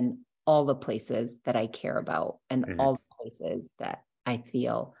up in all the places that I care about and mhm, all the places that I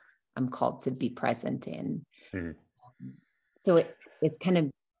feel I'm called to be present in. mhm, So it's kind of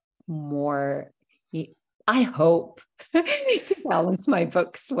more, I hope, to balance my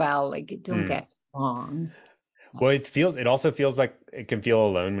books well. Like, don't mm. get wrong. Well, But it also feels like it can feel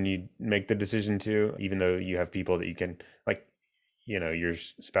alone when you make the decision to, even though you have people that you can like, your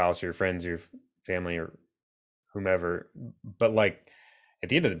spouse, your friends, your family, or whomever. But like at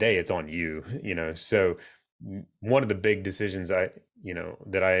the end of the day, it's on you, So one of the big decisions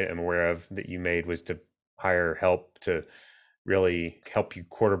that I am aware of that you made was to hire help to really help you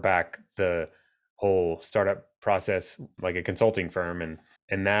quarterback the whole startup process, like a consulting firm,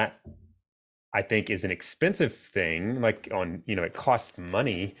 and that I think is an expensive thing. Like it costs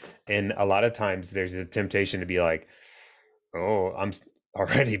money, and a lot of times there's a temptation to be like, oh, I'm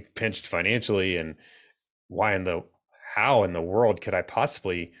already pinched financially, and why in the how in the world could I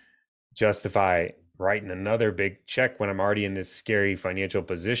possibly justify writing another big check when I'm already in this scary financial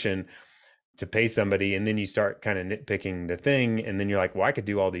position to pay somebody? And then you start kind of nitpicking the thing, and then you're like, well, I could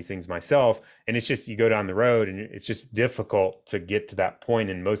do all these things myself. And it's just, you go down the road and it's just difficult to get to that point.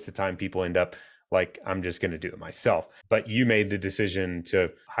 And most of the time people end up like, I'm just going to do it myself. But you made the decision to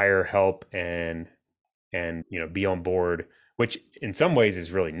hire help and be on board, which in some ways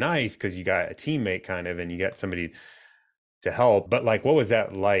is really nice because you got a teammate kind of, and you got somebody to help. But like, what was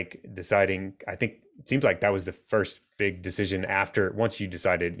that like deciding? I think it seems like that was the first big decision after, once you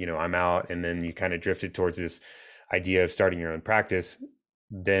decided, I'm out, and then you kind of drifted towards this idea of starting your own practice.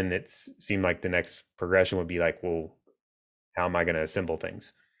 Then it seemed like the next progression would be like, well, how am I going to assemble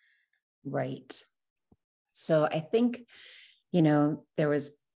things? right. So I think, there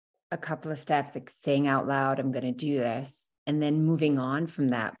was a couple of steps like saying out loud, I'm going to do this. And then moving on from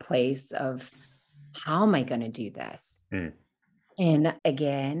that place of how am I going to do this? Mm, And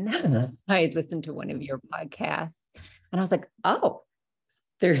again, I had listened to one of your podcasts and I was like, oh,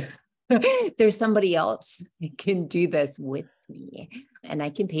 there, there's somebody else that can do this with me and I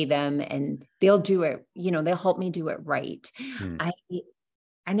can pay them and they'll do it, they'll help me do it right. mm,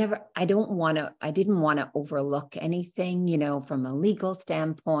 I I didn't want to overlook anything, from a legal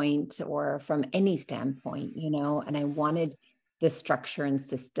standpoint or from any standpoint, and I wanted the structure and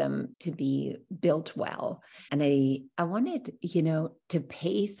system to be built well. And I wanted, to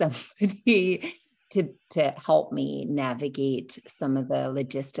pay somebody to help me navigate some of the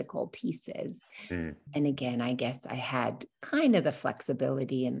logistical pieces. Mm, And again, I guess I had kind of the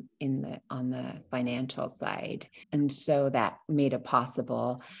flexibility on the financial side. And so that made it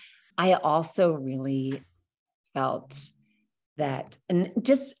possible. I also really felt that, and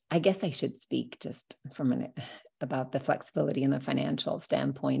just, I guess I should speak just for a minute about the flexibility and the financial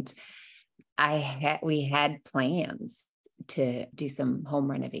standpoint. We had plans to do some home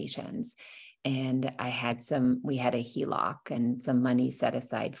renovations, and we had a HELOC and some money set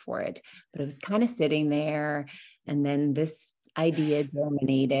aside for it, but it was kind of sitting there. And then this idea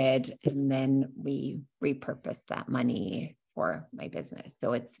germinated, and then we repurposed that money for my business.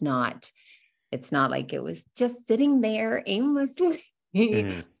 So it's not like it was just sitting there aimlessly.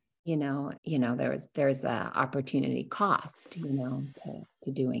 mhm, There's a opportunity cost,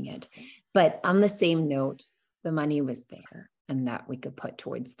 to doing it. But on the same note, the money was there and that we could put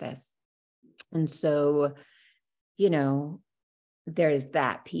towards this. And so, you know, there's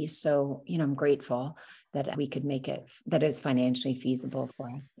that piece. So, I'm grateful that we could make it, that it's financially feasible for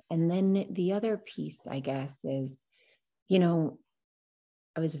us. And then the other piece, I guess, is, you know,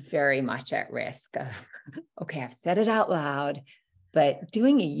 I was very much at risk of, okay, I've said it out loud, but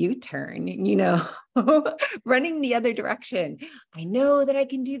doing a U-turn, running the other direction. I know that I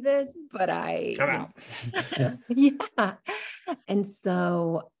can do this, but I'm out. yeah. And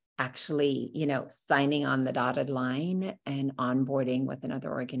so actually, signing on the dotted line and onboarding with another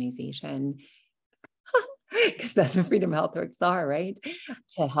organization, because that's what Freedom Healthworks are, right?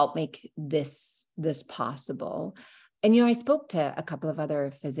 To help make this possible. And I spoke to a couple of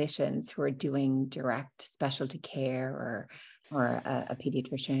other physicians who are doing direct specialty care, or a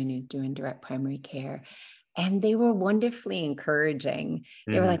pediatrician who's doing direct primary care. And they were wonderfully encouraging.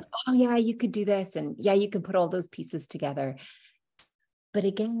 They were like, Mhm, oh yeah, you could do this. And yeah, you can put all those pieces together. But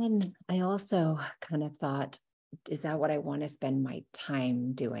again, I also kind of thought, is that what I want to spend my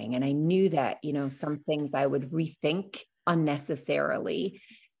time doing? And I knew that, some things I would rethink unnecessarily.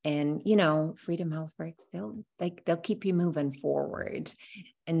 And, Freedom Healthworks, they'll keep you moving forward.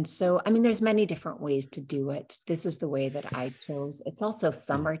 And so, I mean, there's many different ways to do it. This is the way that I chose. It's also mhm.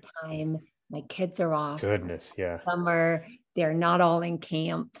 summertime. My kids are off Goodness, yeah. summer. They're not all in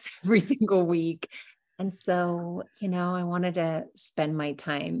camps every single week. And so, I wanted to spend my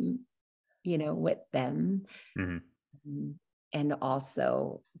time, with them, Mhm. mm, and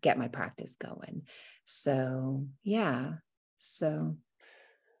also get my practice going. So, yeah. So,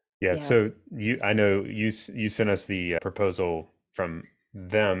 Yeah, yeah. so I know you sent us the proposal from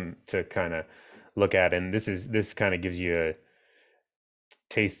them to kind of look at, and this kind of gives you a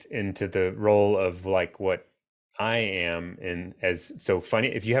taste into the role of like what I am in as so funny.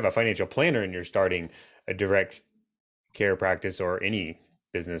 If you have a financial planner and you're starting a direct care practice or any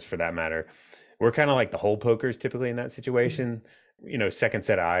business for that matter, we're kind of like the hole pokers typically in that situation, second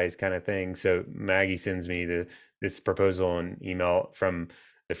set of eyes kind of thing. So Maggie sends me this proposal and email from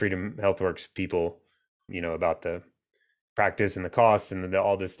the Freedom Healthworks people, about the practice and the cost and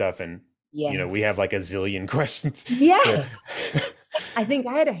all this stuff. And, we Yes. have like a zillion questions to, Yeah. I think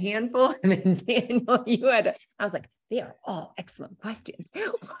I had a handful, and then Daniel, I was like, they are all excellent questions.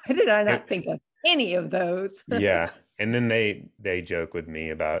 Why did I not think of any of those? yeah. And then they joke with me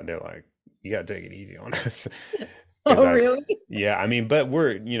about, they're like, you got to take it easy on us. Because Oh, really? yeah, I mean, but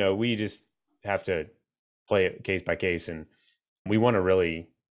we just have to play it case by case, and we want to really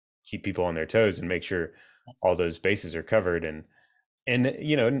keep people on their toes and make sure all Yes. those bases are covered. And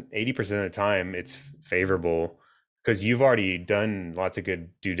 80% of the time it's favorable because you've already done lots of good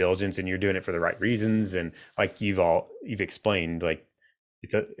due diligence and you're doing it for the right reasons. And like you've explained, like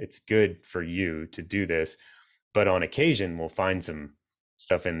it's good for you to do this, but on occasion we'll find some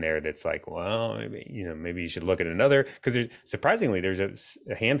stuff in there that's like, well, maybe you should look at another, because surprisingly there's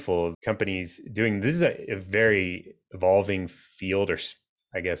a handful of companies doing this. Is a very evolving field, or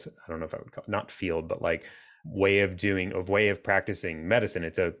I guess I don't know if I would call it, not field, but like way of practicing medicine.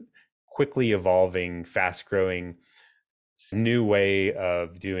 It's a quickly evolving, fast growing new way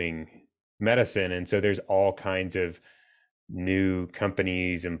of doing medicine, and so there's all kinds of new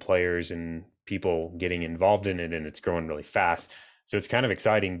companies and players and people getting involved in it, and it's growing really fast. So it's kind of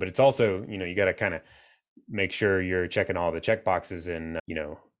exciting, but it's also, you got to kind of make sure you're checking all the check boxes and,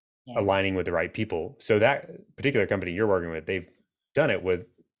 Yeah. aligning with the right people. So that particular company you're working with, they've done it with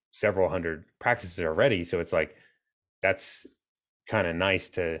several hundred practices already. So it's like, that's kind of nice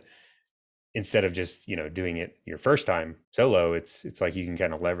to, instead of just, doing it your first time solo, it's like you can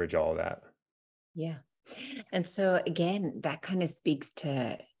kind of leverage all of that. Yeah. And so again, that kind of speaks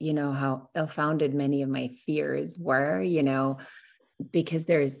to, how ill-founded many of my fears were, because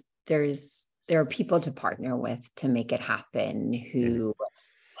there are people to partner with to make it happen Mhm. who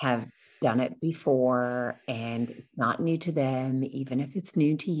have done it before, and it's not new to them, even if it's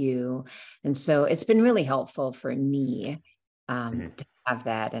new to you. And so it's been really helpful for me Mhm. to have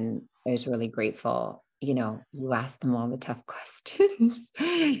that. And I was really grateful, you asked them all the tough questions.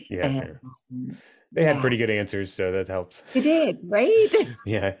 Yeah, And yeah. They had yeah, pretty good answers, so that helps. they did, right?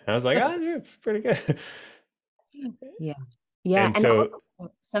 Yeah, I was like, it's pretty good. Yeah. Yeah. And And so,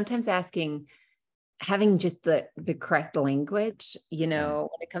 also sometimes having just the correct language, mm,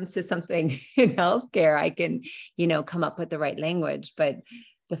 when it comes to something in healthcare, I can, come up with the right language, but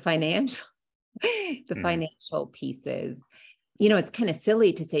the financial, the mhm. financial pieces, it's kind of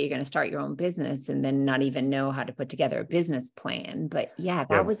silly to say you're going to start your own business and then not even know how to put together a business plan. But yeah,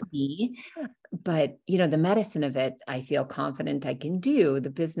 that Yeah, was me. But, the medicine of it, I feel confident I can do. The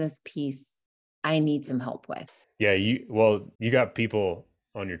business piece, I need some help with. yeah. You got people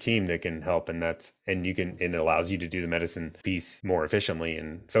on your team that can help, and and it allows you to do the medicine piece more efficiently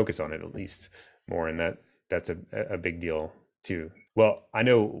and focus on it at least more. And that's a big deal too. Well, I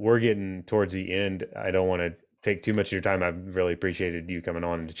know we're getting towards the end. I don't want to take too much of your time. I've really appreciated you coming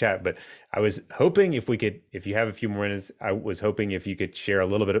on to chat, but I was hoping if you have a few more minutes, I was hoping if you could share a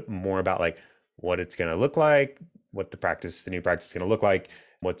little bit more about like what it's going to look like, what the new practice is going to look like,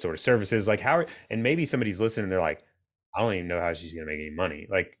 what sort of services, like and maybe somebody's listening, they're like, I don't even know how she's going to make any money.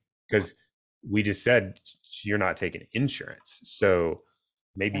 Like, because we just said you're not taking insurance. So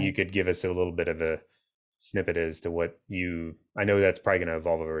maybe you Right. could give us a little bit of a snippet as to I know that's probably going to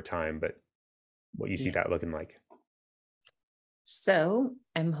evolve over time, but what you see Yeah. that looking like. So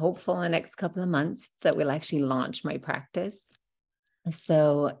I'm hopeful in the next couple of months that we'll actually launch my practice.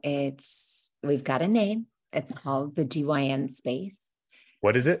 So we've got a name. It's called the GYN space.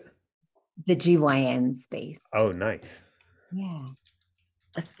 What is it? The GYN space. Oh, nice. Yeah.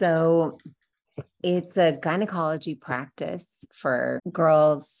 So it's a gynecology practice for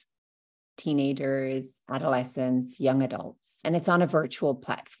girls, teenagers, adolescents, young adults, and it's on a virtual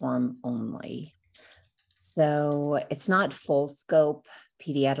platform only. So it's not full scope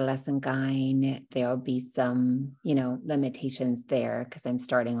pediadolescent gyne. There'll be some, limitations there because I'm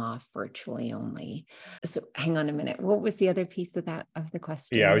starting off virtually only. So hang on a minute. What was the other piece of the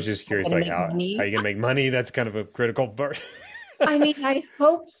Yeah, I was question? just I'm curious, gonna like make how money. you gonna make money? That's kind of a critical part. I mean, I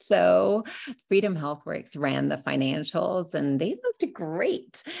hope so. Freedom HealthWorks ran the financials and they looked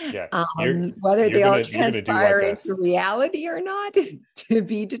great. Yeah, Whether they all you're gonna do like transpire a into reality or not is to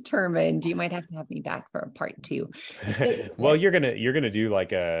be determined. You might have to have me back for a part two. But well, you're gonna do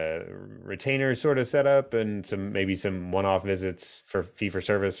like a retainer sort of setup and maybe some one-off visits for fee for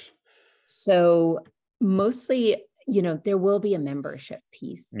service. so mostly, there will be a membership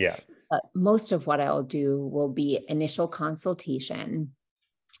piece, Yeah. but most of what I'll do will be initial consultation.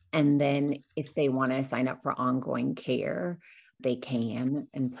 And then if they want to sign up for ongoing care, they can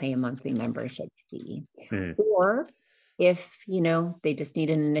and pay a monthly membership fee. Mhm. Or if, they just need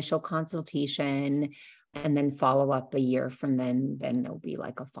an initial consultation and then follow up a year from then there'll be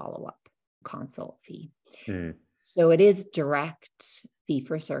like a follow-up consult fee. Mhm. So it is direct fee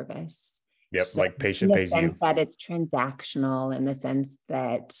for service. Yep. So Like in patient the pays sense you. that it's transactional, in the sense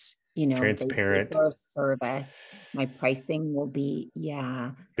that, they pay Transparent. for a service, my pricing will be,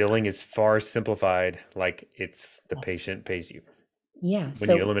 yeah. Billing is far simplified. Like it's the Yes. patient pays you. Yeah. When you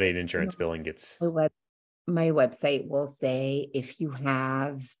So eliminate you insurance, know, billing gets. my web my website will say if you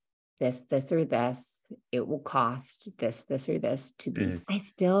have this, or this, it will cost this, or this to be. Mhm. I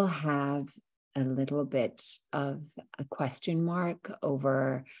still have a little bit of a question mark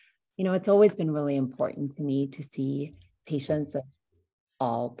over, it's always been really important to me to see patients of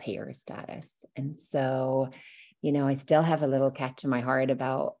all payer status. And so, I still have a little catch in my heart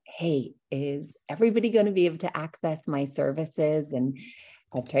about, hey, is everybody going to be able to access my services? And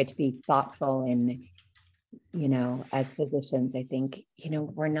I've tried to be thoughtful in, as physicians, I think,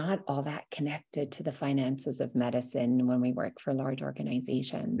 we're not all that connected to the finances of medicine when we work for large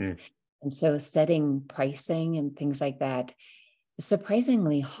organizations. Mhm. And so setting pricing and things like that is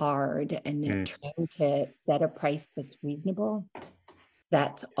surprisingly hard, and Mhm. trying to set a price that's reasonable,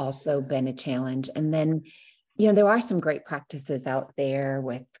 that's also been a challenge. And then, there are some great practices out there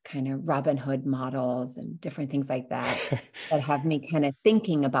with kind of Robin Hood models and different things like that that have me kind of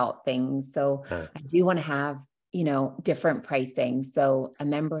thinking about things. So Huh. I do want to have different pricing. So a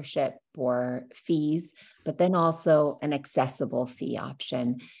membership for fees, but then also an accessible fee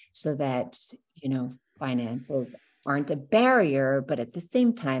option so that, finances aren't a barrier, but at the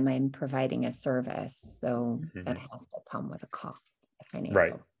same time, I'm providing a service. So that Mhm. has to come with a cost, a Right.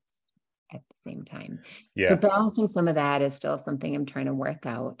 financial cost at the same time. So Yeah. balancing some of that is still something I'm trying to work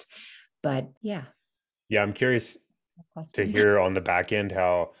out. But yeah, Yeah. I'm curious to question. hear on the back end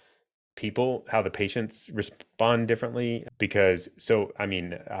how the patients respond differently. Because, so, I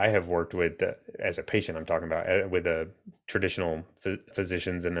mean, I have worked with, as a patient, I'm talking about with the traditional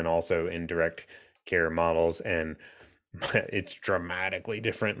physicians and then also in direct care models. And it's dramatically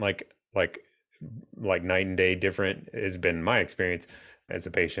different, like night and day different has been my experience as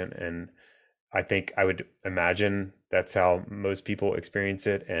a patient. And I think I would imagine that's how most people experience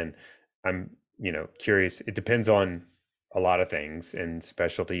it. And I'm, curious. It depends on a lot of things and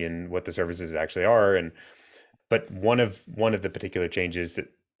specialty and what the services actually are. And but one of the particular changes that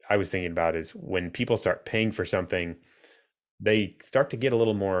I was thinking about is when people start paying for something, they start to get a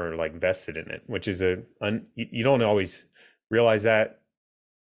little more like vested in it, which is you don't always realize that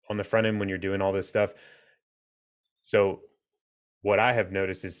on the front end when you're doing all this stuff. So what I have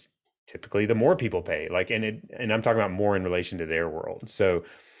noticed is typically the more people pay, and I'm talking about more in relation to their world. So,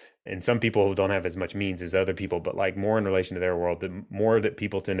 and some people who don't have as much means as other people, but like more in relation to their world, the more that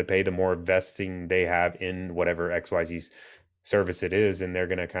people tend to pay, the more vesting they have in whatever XYZ service it is. And they're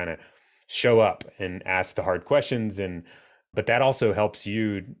going to kind of show up and ask the hard questions. But that also helps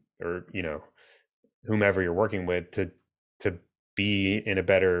you, or, whomever you're working with, to be in a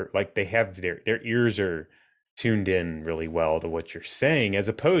better, like, they have their ears are tuned in really well to what you're saying, as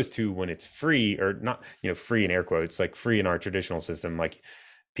opposed to when it's free, or not, free in air quotes, like free in our traditional system. Like,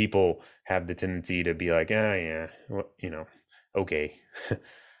 people have the tendency to be like, ah, yeah, well, okay.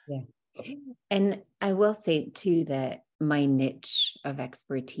 Yeah. And I will say too that my niche of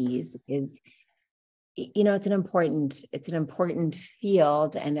expertise is, it's an important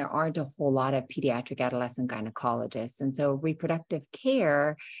field, and there aren't a whole lot of pediatric adolescent gynecologists. And so reproductive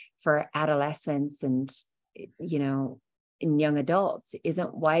care for adolescents and, in young adults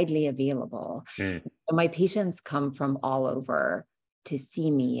isn't widely available. Mm, My patients come from all over to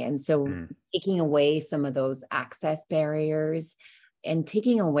see me. And so mm, taking away some of those access barriers and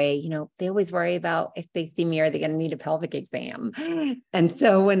taking away, they always worry about if they see me, are they going to need a pelvic exam? And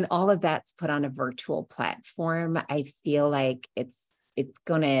so when all of that's put on a virtual platform, I feel like it's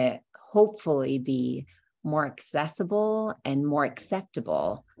going to hopefully be more accessible and more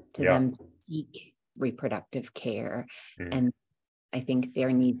acceptable to yeah. them to seek reproductive care. Mm, And I think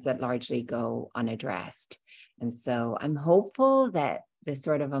their needs that largely go unaddressed. And so I'm hopeful that this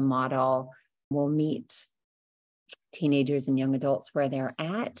sort of a model will meet teenagers and young adults where they're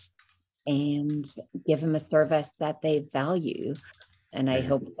at and give them a service that they value. And I mm.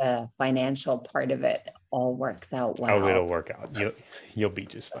 hope the financial part of it all works out Oh, well. it'll work out. You'll be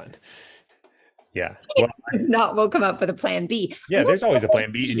just fine. Yeah. Well, If not, we'll come up with a plan B. yeah, I'm there's also always a a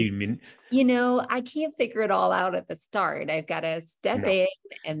plan B. And piece. you mean, I can't figure it all out at the start. I've got to step no. in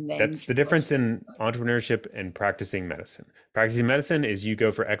and then That's the difference in entrepreneurship and practicing medicine. Practicing medicine is you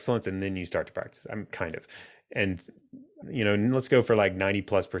go for excellence and then you start to practice. I'm kind of, and let's go for like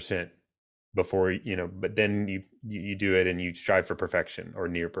 90+% before, but then you do it and you strive for perfection or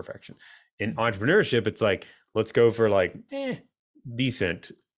near perfection. In entrepreneurship, it's like, let's go for like,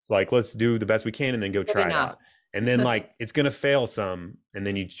 decent, like, let's do the best we can and then go good try it enough. out. And then, like, it's going to fail some, and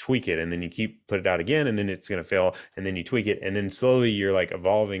then you tweak it, and then you put it out again, and then it's going to fail, and then you tweak it, and then slowly you're like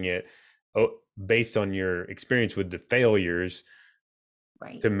evolving it, based on your experience with the failures, to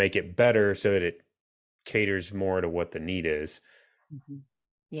Right. make it better so that it caters more to what the need is. Mhm.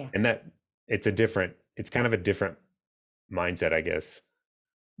 Yeah. And that it's kind of a different mindset, I guess.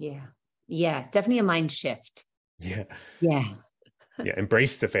 Yeah. Yeah. It's definitely a mind shift. Yeah. Yeah. Yeah.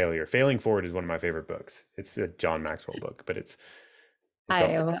 Embrace the failure. Failing Forward is one of my favorite books. It's a John Maxwell book, but it's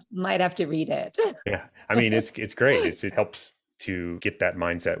all, I might have to read it. yeah. I mean, it's great. It helps to get that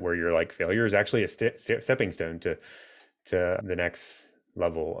mindset where you're like, failure is actually a stepping stone to the next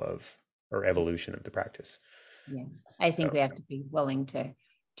level of, or Yeah. evolution of the practice. Yeah. I think So, we have to be willing to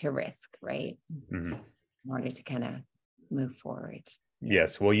risk, right? mhm. In order to kind of move forward. Yeah.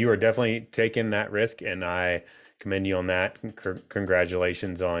 Yes. Well, you are definitely taking that risk, and I commend you on that.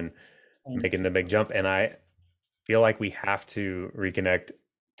 Congratulations on Thank making you. the big jump. And I feel like we have to reconnect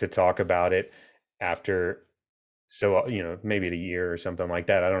to talk about it after, so, maybe a year or something like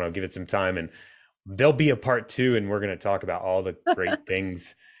that. I don't know, give it some time, and there'll be a part two, and we're going to talk about all the great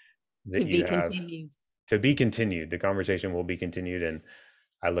things To that you be have. continued. To be continued. The conversation will be continued, and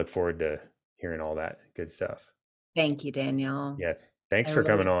I look forward to hearing all that good stuff. Thank you, Daniel. Yeah. Thanks I for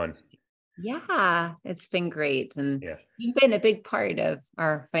coming really on. appreciate it. Yeah, it's been great. And Yeah. you've been a big part of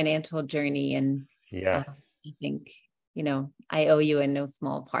our financial journey. And Yeah. I think, I owe you in no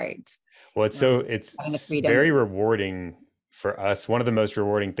small part. Well, Having the it's freedom. very rewarding for us. One of the most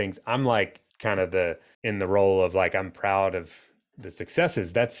rewarding things, I'm like kind of in the role of like I'm proud of the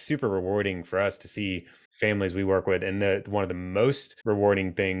successes. That's super rewarding for us to see families we work with. And the one of the most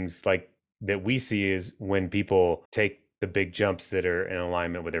rewarding things like that we see is when people take the big jumps that are in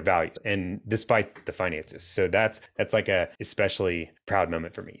alignment with their values and despite the finances. So that's like a especially proud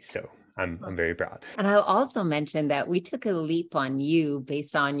moment for me. So I'm very proud. And I'll also mention that we took a leap on you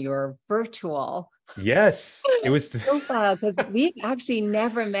based on your virtual Yes, it was. profile because we've actually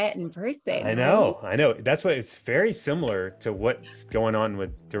never met in person, I right? know, I know. That's why it's very similar to what's going on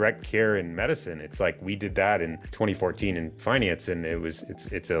with direct care in medicine. It's like we did that in 2014 in finance, and there's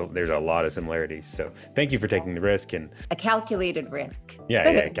a lot of similarities. So thank you for taking the risk, and A calculated risk yeah,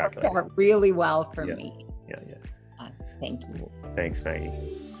 that yeah, has worked calculated. out really well for Yeah, me. yeah, yeah. Yes, thank you. Thanks, Maggie.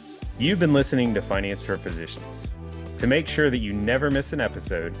 You've been listening to Finance for Physicians. To make sure that you never miss an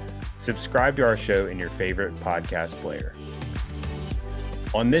episode, subscribe to our show in your favorite podcast player.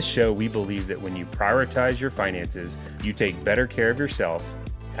 On this show, we believe that when you prioritize your finances, you take better care of yourself,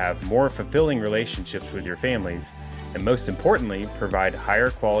 have more fulfilling relationships with your families, and most importantly, provide higher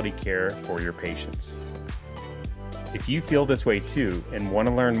quality care for your patients. If you feel this way too and want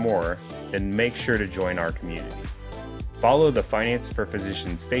to learn more, then make sure to join our community. Follow the Finance for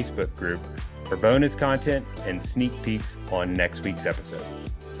Physicians Facebook group for bonus content and sneak peeks on next week's episode.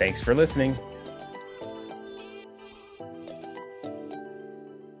 Thanks for listening.